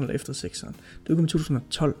 6'eren eller efter 6'eren? Det udkom i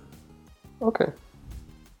 2012. Okay.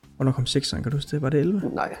 Hvornår kom 6'eren? Kan du huske det? Var det 11?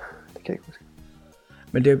 Nej, det kan jeg ikke huske.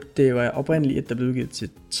 Men det var oprindeligt et, der blev udgivet til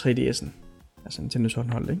 3DS'en. Altså Nintendo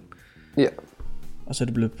 12-hold, ikke? Ja. Og så er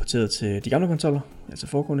det blevet porteret til de gamle konsoller, altså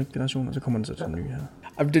foregående generation, og så kommer den så til den nye her.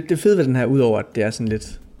 Og det fede ved den her, udover at det er sådan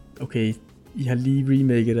lidt, okay, I har lige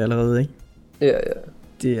remaket det allerede, ikke? Ja.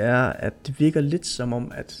 Det er, at det virker lidt som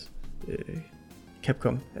om, at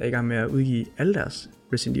Capcom er i gang med at udgive alle deres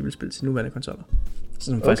Resident Evil-spil til nuværende konsoller.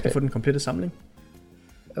 Så man faktisk kan få den komplette samling.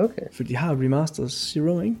 Okay. For de har Remastered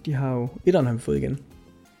Zero, ikke? De har jo... 1'eren har vi fået igen.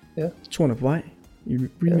 Ja. 2'eren er på vej i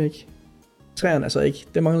remake. 3'eren altså ikke,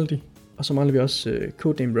 det mangler de. Og så mangler vi også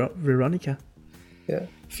Codename Veronica. Ja.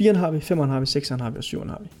 4'eren har vi, 5'eren har vi, 6'eren har vi, og 7'eren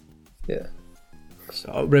har vi. Ja.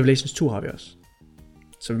 Så Revelations 2 har vi også.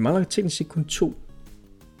 Så vi mangler teknisk set kun 2.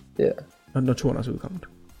 Ja. Når 2'eren også er udkommet.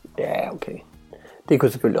 Ja, okay. Det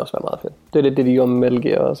kunne selvfølgelig også være meget fedt. Det er det de gjorde med Metal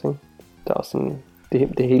Gear også, ikke? Der er også sådan...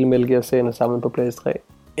 Det hele Metal Gear-serien er samlet på PS3.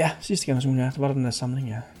 Ja, sidste generation, ja. Der var der den der samling,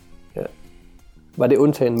 ja. Ja. Var det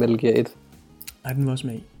undtagen Metal Gear 1? Nej, den var også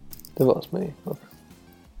med i. Det var også med i. Okay.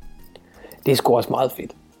 Det er sgu også meget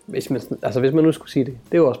fedt. Hvis man nu skulle sige det.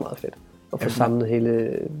 Det er jo også meget fedt. At få samlet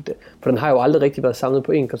hele... For den har jo aldrig rigtig været samlet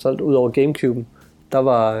på en konsol, udover Gamecube'en.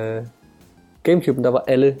 Der Gamecube'en, der var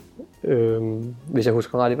alle, hvis jeg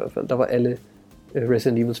husker ret i hvert fald, der var alle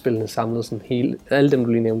Resident Evil-spillene samlet sådan hele, alle dem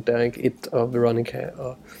du lige nævnte der, ikke? It og Veronica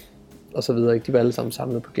og så videre, ikke? De var alle sammen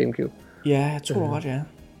samlet på Gamecube. Ja, jeg tror ret, ja.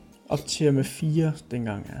 Op til med 4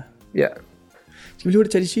 dengang, ja. Ja. Skal vi lige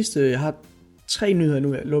hurtigt tage de sidste? Jeg har 3 nyheder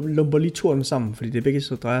nu. Jeg lumper lige 2 af dem sammen, fordi det begge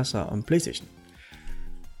så drejer sig om PlayStation.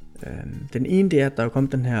 Den ene, det er, at der er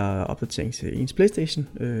kommet den her opdatering til ens PlayStation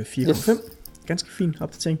 4.5. Yes. Ganske fin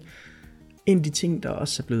opdatering. En af de ting, der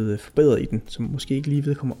også er blevet forbedret i den, som måske ikke lige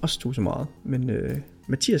vedkommer os to så meget, men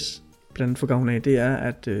Mathias blandt andet får gavn af, det er,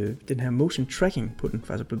 at den her motion tracking på den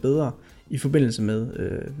faktisk er blevet bedre i forbindelse med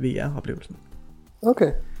VR-oplevelsen.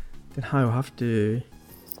 Okay. Den har jo haft, hvad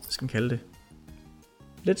skal man kalde det,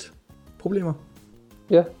 lidt problemer.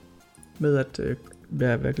 Ja. Med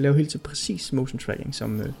at lave helt til præcis motion tracking,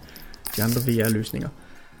 som de andre VR-løsninger.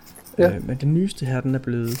 Ja. Men den nyeste her, den er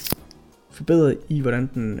blevet forbedret i, hvordan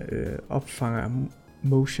den opfanger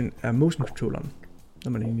motion af motion controlleren,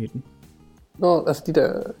 når man er inde i den. Nå, altså de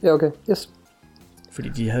der, ja okay, yes. Fordi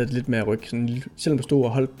de havde lidt mere ryg, sådan, selvom du stod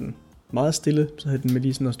og holdt den meget stille, så havde den med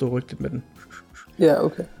lige sådan at stå og rykke lidt med den. Ja,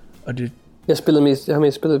 okay. Og det... Jeg har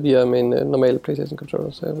mest spillet via med en normal PlayStation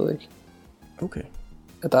controller, så jeg ved ikke. Okay.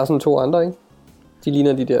 Ja, der er sådan 2 andre, ikke? De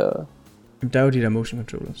ligner de der... Jamen, der er jo de der motion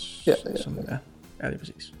controllers, som er det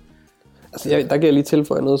præcis. Altså, der kan jeg lige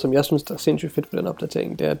tilføje noget, som jeg synes, der er sindssygt fedt ved den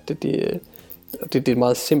opdatering. Det er, at det er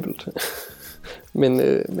meget simpelt. men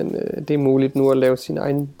det er muligt nu at lave sine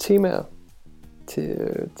egne temaer, til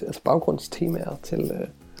altså baggrundstemaer til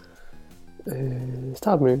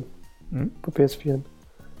startmenuen på PS4'en.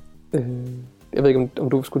 Jeg ved ikke, om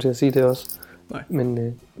du skulle til at sige det også. Nej.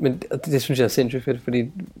 Men det synes jeg er sindssygt fedt,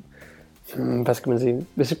 fordi hvad skal man sige?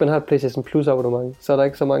 Hvis ikke man har et PlayStation Plus abonnement, så er der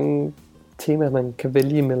ikke så mange temaer, man kan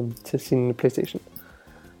vælge imellem til sin PlayStation.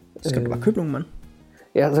 Skal du bare købe nogle, mand?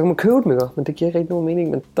 Ja, så kan man købe dem, ikke? Men det giver ikke rigtig nogen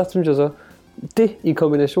mening. Men der synes jeg så, det i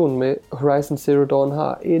kombination med Horizon Zero Dawn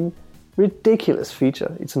har en ridiculous feature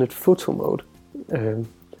i sådan et fotomode.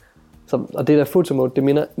 Og det der fotomode, det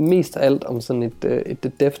minder mest af alt om sådan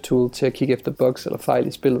et dev tool til at kigge efter bugs eller fejl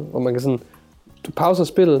i spillet, hvor man kan sådan, du pauser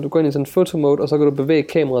spillet, du går ind i sådan et fotomode, og så kan du bevæge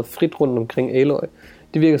kameraet frit rundt omkring Aloy.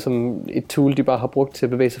 Det virker som et tool, de bare har brugt til at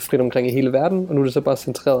bevæge sig frit omkring i hele verden, og nu er det så bare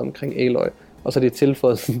centreret omkring Aloy. Og så er det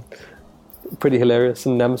tilføjet sådan pretty hilarious,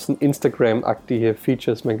 sådan nærmest sådan Instagram-agtige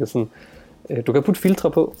features, man kan sådan, du kan putte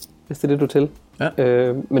filtre på, hvis det er det, du til.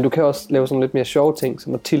 Ja. Men du kan også lave sådan lidt mere sjove ting,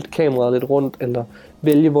 som at tilte kameraet lidt rundt, eller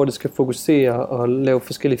vælge, hvor det skal fokusere, og lave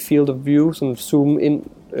forskellige field of view, som zoom ind,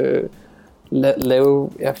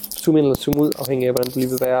 zoom ind eller zoom ud, afhængig af, hvordan du lige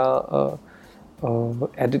vil være, og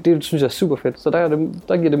ja, det synes jeg er super fedt. Så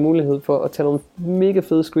der giver det mulighed for at tage nogle mega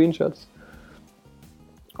fede screenshots,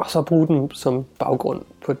 og så bruge den som baggrund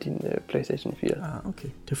på din PlayStation 4. Okay.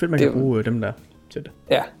 Det er fedt, man kan bruge dem der til det.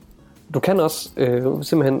 Ja. Du kan også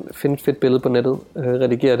simpelthen finde et fedt billede på nettet,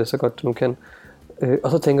 redigere det så godt du nu kan.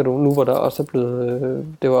 Og så tænker du, nu hvor der også er blevet,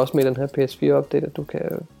 det var også med den her PS4-update, at du kan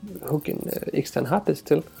hugge en ekstern harddisk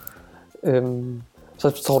til. Så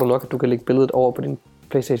tror du nok, at du kan lægge billedet over på din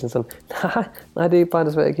PlayStation sådan, nej, det er bare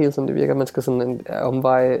desværre ikke helt sådan, det virker. Man skal sådan en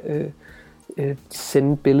omvej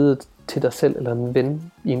sende billedet til dig selv eller en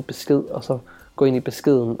ven i en besked, og så gå ind i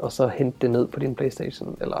beskeden, og så hente det ned på din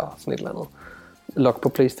PlayStation, eller sådan et eller andet. Log på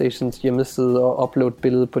PlayStations hjemmeside og upload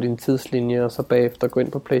billedet på din tidslinje, og så bagefter gå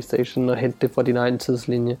ind på PlayStation og hente det fra din egen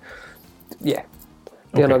tidslinje. Ja,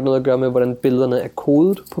 det har nok noget at gøre med, hvordan billederne er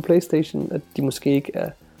kodet på PlayStation, at de måske ikke er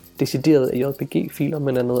decideret af JPG-filer,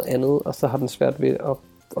 men er noget andet, og så har den svært ved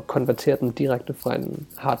at konvertere den direkte fra en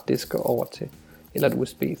harddisk over til, eller et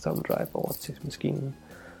USB thumb drive over til maskinen.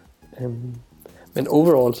 Men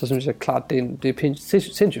overall, så synes jeg klart, det er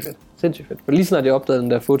sindssygt fedt. For lige snart jeg opdagede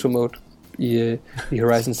den der fotomode i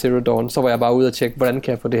Horizon Zero Dawn, så var jeg bare ude og tjekke, hvordan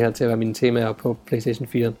kan jeg få det her til at være mine temaer på PlayStation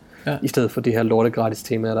 4, i stedet for de her lorte gratis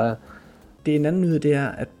temaer, der er. Det er en anden nyhed, det er,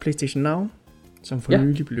 at PlayStation Now, som for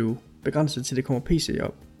nylig blev begrænset til, det kommer PC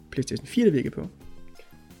og PlayStation 4, der virker på.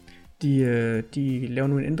 De laver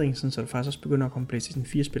nu en ændring, sådan, så der faktisk også begynder at komme PlayStation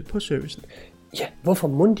 4-spil på servicen. Ja, hvorfor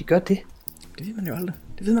må de gøre det? Det ved man jo aldrig.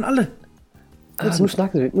 Det ved man aldrig.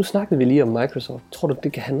 Nu snakkede vi lige om Microsoft. Tror du,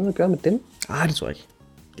 det kan have noget at gøre med dem? Det tror jeg ikke.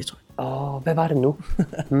 Hvad var det nu?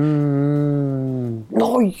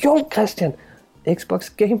 Nå jo, Christian!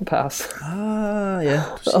 Xbox Game Pass. Ja,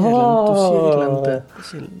 du siger et eller andet der.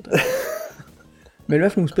 Men hvad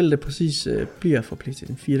for nogle spil, der præcis bliver for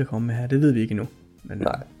PlayStation 4, der kommer med her, det ved vi ikke endnu. Men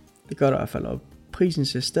nej. Det gør der i hvert fald, og prisen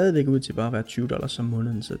ser stadigvæk ud til bare at være $20 om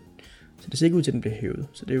måneden, så det ser ikke ud til, at den bliver hævet.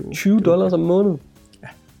 Så det er jo $20 om måneden? Ja.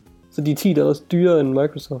 Så de er $10 dyrere end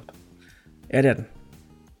Microsoft? Ja, det er den.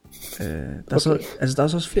 Der er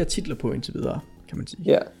så også flere titler på indtil videre, kan man sige.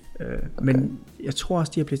 Ja. Okay. Men jeg tror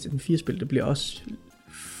også, de her PlayStation 4-spil, det bliver også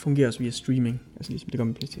fungerer også via streaming, altså ligesom det gør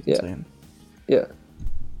med PlayStation 3'eren. Ja.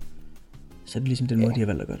 Så det er ligesom den måde, de har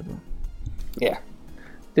valgt at gøre det på. Ja.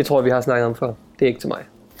 Det tror jeg, vi har snakket om før. Det er ikke til mig.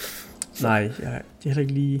 Nej, det er heller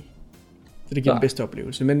ikke lige det giver den bedste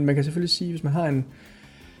oplevelse. Men man kan selvfølgelig sige, hvis man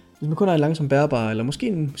kun har en langsom bærbar, eller måske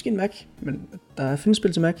en Mac, men der findes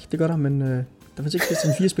spil til Mac, det gør der, men der findes ikke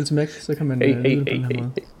en 4-spil til Mac, så kan man nyde på den her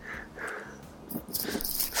måde.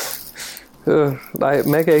 Nej,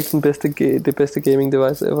 Mac er ikke det bedste gaming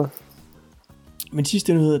device ever. Men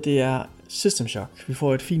sidste nyhed, det er System Shock. Vi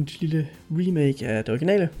får et fint lille remake af det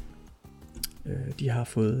originale. De har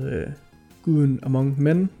fået guden Among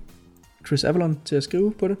Men, Chris Avellone, til at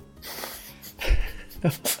skrive på det.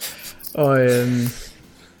 Og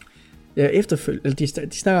de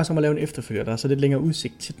snakker også om at lave en efterfølger, der er så lidt længere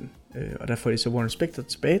udsigt til den. Og der får de så Warren Spector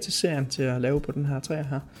tilbage til serien til at lave på den her træer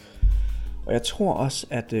her. Og jeg tror også,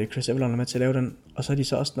 at Chris Avellone er med til at lave den, og så har de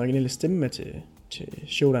så også den originale stemme med til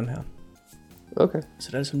showdown her. Okay. Så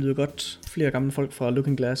det er altså lyder godt. Flere gamle folk fra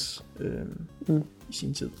Looking Glass i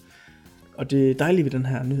sin tid. Og det dejlige ved den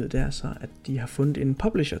her nyhed, det er så, at de har fundet en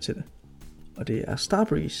publisher til det. Og det er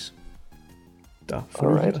Starbreeze, der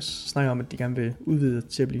også snakker om, at de gerne vil udvide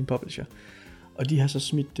til at blive en publisher. Og de har så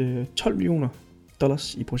smidt $12 million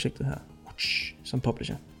i projektet her, som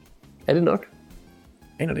publisher. Er det nok?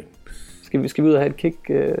 Aner det. Skal vi ud og have et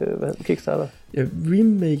Kickstarter? Ja,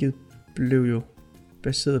 remaket blev jo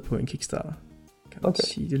baseret på en Kickstarter, kan man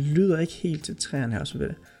sige. Det lyder ikke helt til træerne her, så ved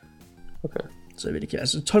det. Okay. Så jeg ved ikke.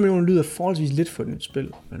 Altså 12 millioner lyder forholdsvis lidt for et nyt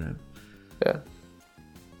spil. Men, ja.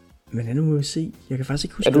 Men nu må vi se. Jeg kan faktisk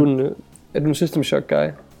ikke huske. Er du en System Shock guy?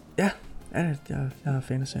 Ja, jeg er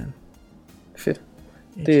fan af serien. Fedt.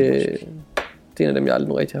 Det er en af dem, jeg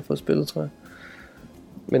aldrig rigtig har fået spillet, tror jeg.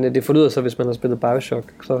 Men det forlyder så, hvis man har spillet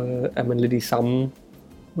Bioshock, så er man lidt i samme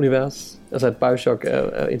univers. Altså at Bioshock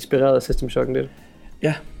er inspireret af System Shock lidt.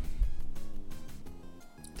 Ja.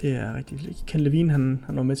 Det er rigtigt. Ken Levine, han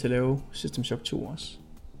var med til at lave System Shock 2 også.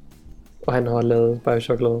 Og han har lavet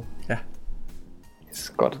Bioshock-lavet? Ja.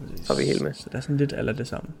 Yes, godt, så er vi helt med. Så det er sådan lidt eller det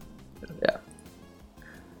samme. Ja.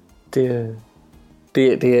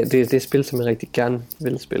 Det er spil, som jeg rigtig gerne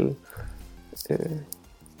vil spille.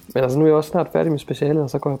 Men altså nu er jeg også snart færdig med specialet, og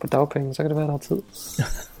så går jeg på dagpenge, så kan det være, der er tid.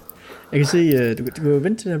 Jeg kan se, du kan jo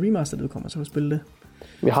vente til det remaster, der udkommer, så kan du spille det.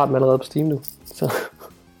 Vi har dem allerede på Steam nu. Så.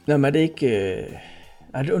 Nå, men er det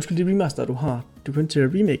ikke... undskyld, det remaster, du har. Du kan vente til at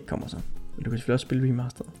remake kommer så. Men du kan selvfølgelig også spille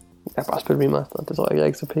remaster. Jeg kan bare spille remaster, det tror jeg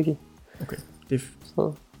ikke er så picky. Okay. De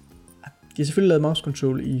har selvfølgelig lavet mouse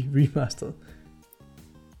control i remasteret.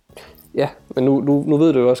 Ja, men nu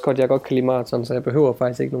ved du jo også godt, at jeg godt kan lide maraton, så jeg behøver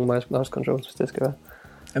faktisk ikke nogen mouse controls, hvis det skal være.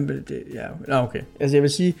 Jamen, okay. Altså jeg vil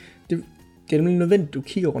sige, det er nemlig nødvendigt, at du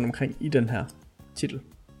kigger rundt omkring i den her titel.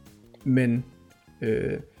 Men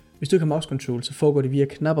hvis du ikke har mouse control, så foregår det via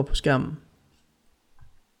knapper på skærmen.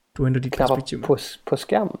 Du ændrer dit perspektiv. På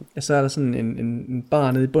skærmen? Ja, så er der sådan en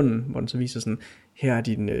bar nede i bunden, hvor den så viser sådan, her er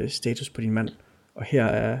din status på din mand, og her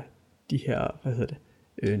er de her,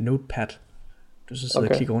 notepad, du så sidder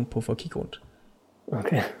og kigger rundt på for at kigge rundt.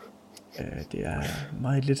 Okay. Det er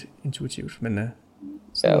meget lidt intuitivt, men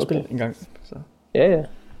sådan et spil en gang. Så. Ja.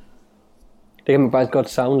 Det kan man faktisk godt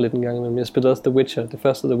savne lidt en gang, men jeg spillede også The Witcher, det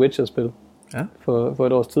første The Witcher-spil, for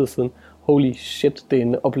et års tid siden. Holy shit, det er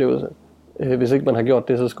en oplevelse. Hvis ikke man har gjort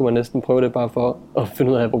det, så skulle man næsten prøve det bare for at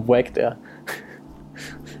finde ud af, hvor whack det er.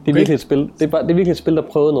 Det er virkelig et spil. Det er virkelig et spil, der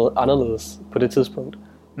prøvede noget anderledes på det tidspunkt.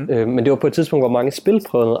 Men det var på et tidspunkt, hvor mange spil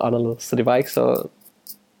prøvede noget anderledes, så det var ikke så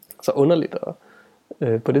underligt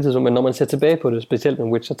på det tidspunkt. Men når man ser tilbage på det, specielt med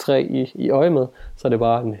Witcher 3 i øje med, så er det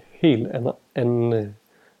bare en helt anden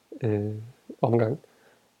omgang.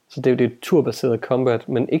 Så det er jo det turbaseret combat,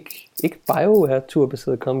 men ikke BioWare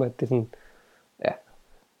turbaseret combat. Det er sådan, ja,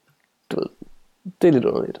 du ved, det er lidt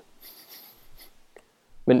underligt.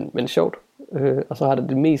 Men sjovt. Og så har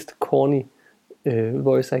det mest corny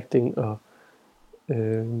voice acting og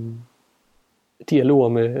dialoger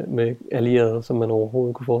med allierede, som man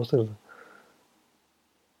overhovedet kunne forestille sig.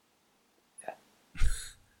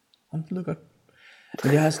 Ja. Det lyder godt.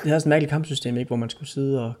 Men det har sådan et mærkeligt kampsystem, ikke, hvor man skulle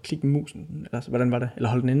sidde og klikke med musen, eller hvordan var det? Eller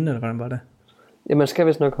holde den inde, eller hvordan var det? Ja, man skal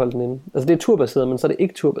vist nok holde den inde. Altså det er turbaseret, men så er det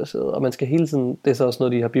ikke turbaseret, og man skal hele tiden, det er så også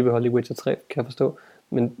noget, de har bibeholdt i Witcher 3, kan jeg forstå.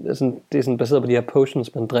 Men altså, det er sådan baseret på de her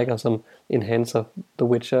potions, man drikker, som enhancer The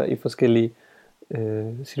Witcher i forskellige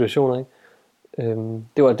situationer, ikke?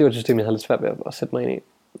 Det var et system, jeg havde lidt svært ved at sætte mig ind i.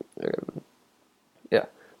 Ja,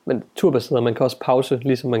 men turbaseret, man kan også pause,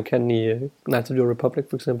 ligesom man kan i Knights of the Republic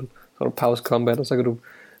for eksempel. Så kan du pause combat, og så kan du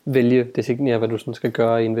designere, hvad du sådan skal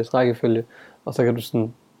gøre i en vis rækkefølge, og så kan du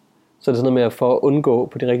sådan, så er det sådan noget med at for at undgå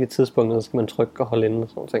på de rigtige tidspunkter, så skal man trykke og holde inde og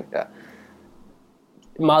sådan nogle ting. Ja.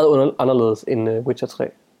 Meget anderledes end Witcher 3,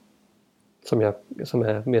 som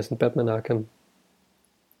er mere sådan Batman Arkham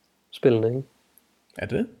spillende, ikke? Er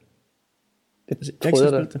det? Det Jeg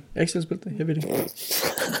har ikke selv spillet det. Jeg ved det ikke.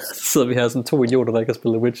 Så sidder vi her som 2 idioter, der ikke har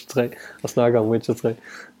spillet Witcher 3 og snakker om Witcher 3.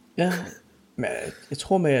 Ja, men jeg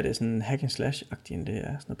tror med, at det er sådan hack and slash-agtigt, end det er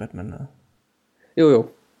sådan noget Batman noget. Jo,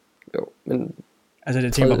 men... Altså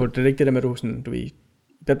det tænker på, det er ikke det der med, at du ved,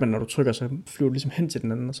 Batman, når du trykker, så flyver du ligesom hen til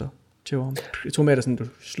den anden, og så tæver ham. Jeg tror med, at det er sådan, du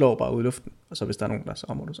slår bare ud i luften, og så hvis der er nogen, der så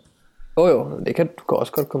rammer du så. Jo, du kan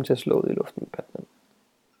også godt komme til at slå ud i luften med Batman.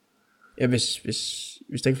 Ja, hvis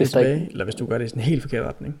der ikke flyver tilbage, eller hvis du gør det i sådan en helt forkert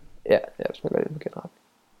retning. Ja, hvis man gør det i en forkert retning.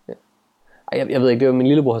 Ja. Ej, jeg ved ikke, det var min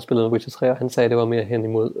lillebror har spillet Witcher 3, og han sagde, at det var mere hen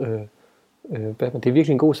imod Batman. Det er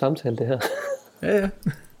virkelig en god samtale, det her. Ja.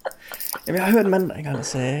 Jamen, jeg har hørt en mand, der engang der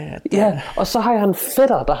sagde, at... Ja, og så har jeg en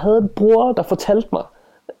fætter, der havde en bror, der fortalte mig,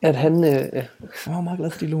 at han... Jeg var meget glad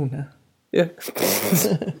for de lån her. Ja.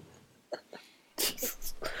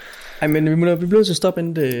 Ej, men vi bliver nødt til at stoppe,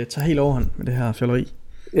 inden det tager helt overhånd med det her fjolleri.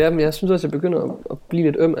 Ja, men jeg synes også, at jeg begynder at blive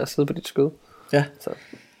lidt øm af at sidde på dit skød. Ja. Så.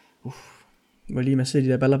 Må lige massere de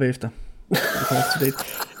der baller bagefter.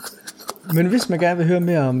 Men hvis man gerne vil høre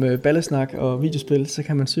mere om ballesnak og videospil, så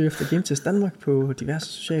kan man søge efter GameTest Danmark på diverse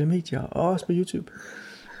sociale medier og også på YouTube.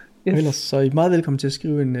 Yes. Ellers så er I meget velkommen til at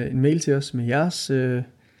skrive en mail til os med jeres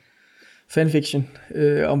fanfiction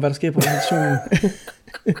om hvad der sker på redaktionen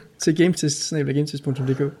til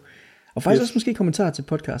gametest.dk. Og faktisk også måske kommentarer til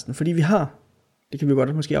podcasten, fordi vi har, det kan vi jo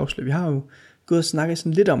godt måske afsløre, vi har jo gået og snakket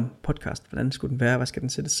sådan lidt om podcast, hvordan skulle den være, hvad skal den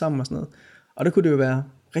sættes sammen og sådan noget. Og der kunne det jo være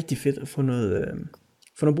rigtig fedt at få noget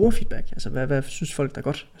brugerfeedback, altså hvad synes folk der er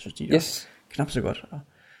godt, hvad synes de er knap så godt, og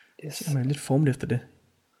så kan man lidt formet efter det.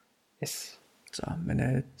 Yes. Så,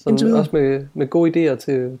 men så også med gode idéer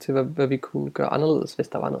til hvad vi kunne gøre anderledes, hvis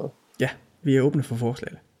der var noget. Ja, vi er åbne for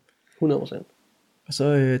forslag. 100%. Og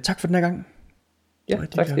så tak for den her gang. Ja,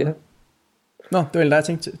 tak skal I have. Nå, det var egentlig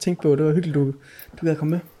dig, jeg tænkte på. Det var hyggeligt, du havde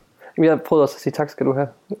kommet med. Jamen, jeg prøvede også at sige tak skal du have.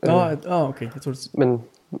 Okay. Jeg tror, men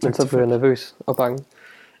så blev jeg nervøs og bange.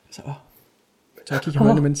 Så jeg kigger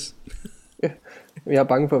ham imens. Ja, jeg er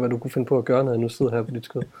bange for, hvad du kunne finde på at gøre, når jeg nu sidder her på dit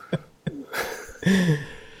skød.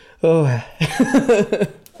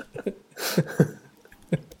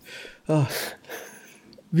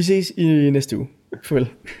 Vi ses i næste uge.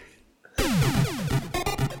 Farvel.